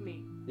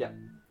 Me. Yeah.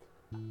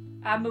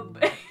 I'm a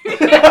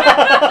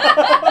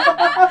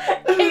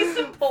case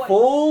in point.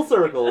 Full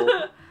circle.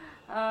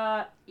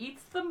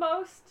 Eats the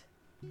most.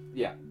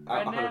 Yeah,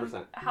 Brendan.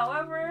 100%.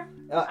 However,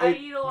 I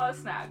eat a lot of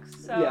snacks.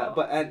 So yeah,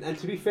 but and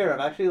to be fair,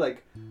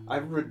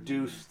 I've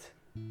reduced.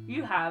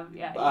 you have,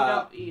 yeah. You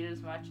don't eat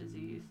as much as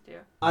you used to.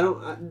 I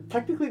don't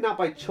technically not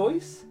by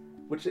choice,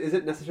 which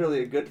isn't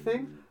necessarily a good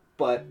thing.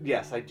 But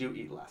yes, I do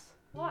eat less.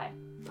 Why?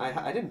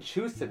 I didn't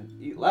choose to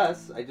eat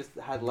less. I just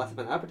had less of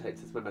an appetite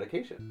since my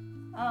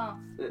medication. Oh.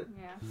 Yeah.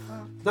 Yeah.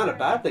 Well, It's not a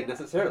bad thing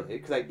necessarily,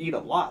 because I eat a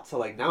lot. So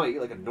like now I eat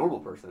like a normal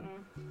person.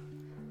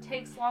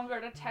 Takes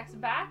longer to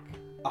text back.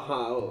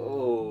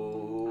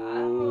 Oh.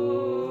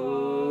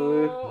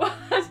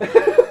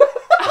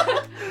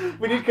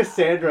 We need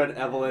Cassandra and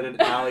Evelyn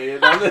and Allie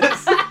in on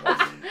this.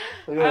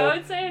 I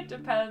would say it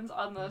depends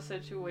on the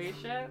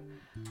situation.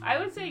 I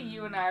would say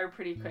you and I are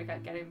pretty quick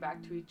at getting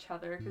back to each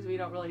other because we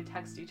don't really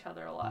text each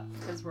other a lot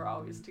because we're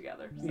always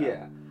together. So.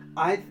 Yeah.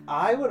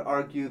 I would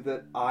argue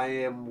that I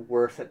am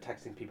worse at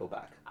texting people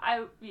back.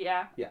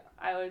 Yeah. Yeah.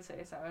 I would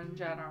say so in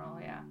general,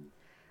 yeah.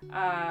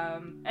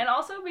 And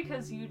also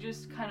because you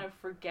just kind of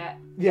forget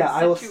Yeah, the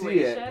I will see it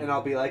situation. and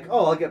I'll be like,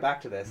 oh, I'll get back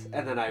to this,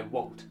 and then I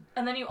won't.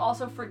 And then you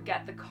also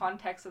forget the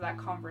context of that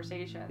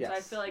conversation. Yes. So I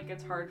feel like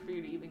it's hard for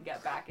you to even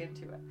get back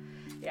into it.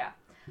 Yeah.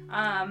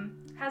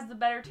 Has the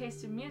better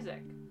taste in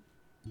music.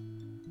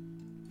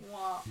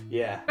 Wow.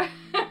 Yeah.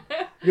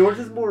 Yours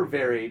is more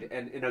varied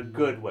and in a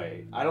good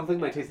way. I don't think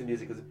my taste in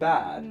music is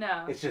bad.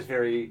 No. It's just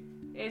very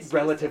It's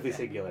relatively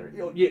specific.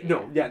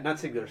 singular. Not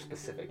singular,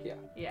 specific, yeah.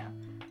 Yeah.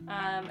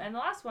 And the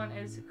last one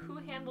is who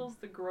handles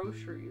the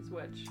groceries,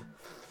 which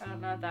I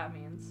don't know what that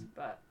means,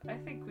 but I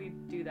think we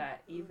do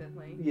that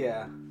evenly.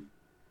 Yeah.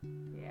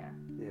 Yeah.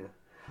 Yeah.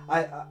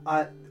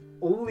 I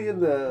only in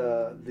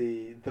the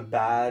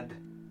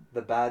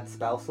bad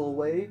spousal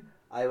way,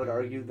 I would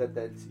argue that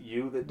that's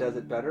you that does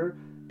it better,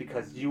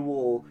 because you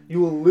will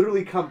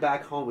literally come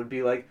back home and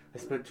be like, I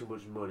spent too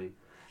much money.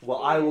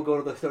 Well, I will go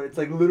to the store. It's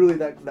like literally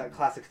that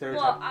classic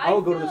stereotype. Well, I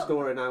will go to the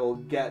store and I will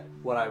get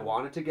what I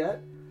wanted to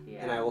get,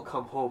 Yeah. and I will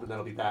come home and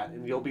that'll be that.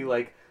 And you'll be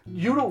like,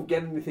 you don't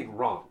get anything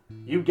wrong.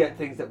 You get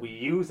things that we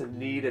use and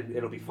need, and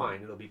it'll be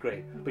fine. It'll be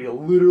great. But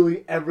you'll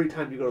literally, every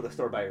time you go to the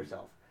store by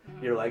yourself,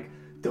 you're like,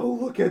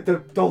 don't look at the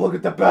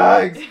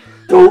bags.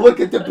 Don't look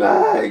at the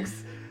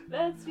bags.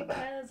 That's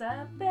because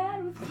I'm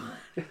bad with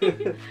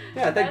money.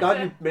 Yeah, thank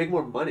God you make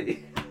more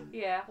money.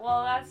 Yeah,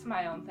 well, that's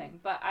my own thing.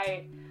 But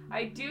I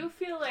do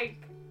feel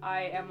like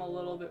I am a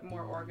little bit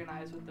more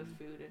organized with the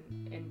food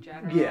in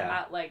general.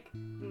 Yeah. At, like,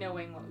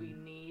 knowing what we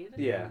need.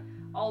 Yeah.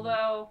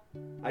 Although...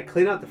 I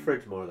clean out the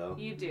fridge more, though.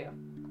 You do.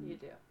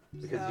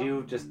 Because So,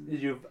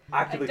 you've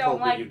actively I don't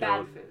told me like you bad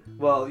don't. food.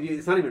 Well,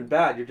 it's not even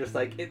bad. You're just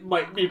like, it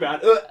might be bad.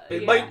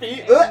 It Yeah, might be.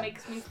 It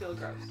makes me feel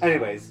gross.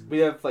 Anyways, we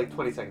have like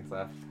 20 seconds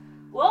left.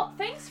 Well,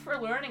 thanks for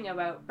learning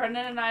about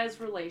Brendan and I's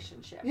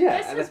relationship. Yeah,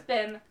 This has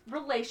been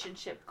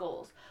Relationship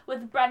Goals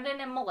with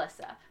Brendan and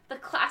Melissa, the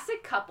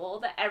classic couple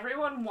that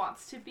everyone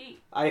wants to be.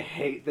 I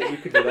hate that you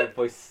could do that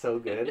voice so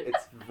good.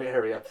 It's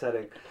very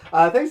upsetting.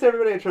 Thanks to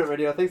everybody at Trent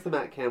Radio. Thanks to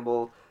Matt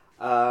Campbell.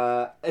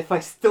 If I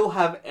still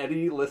have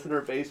any listener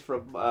base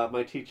from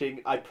my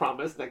teaching, I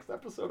promise next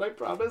episode. I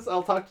promise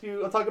I'll talk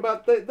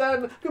about it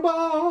then.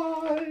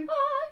 Goodbye. Bye.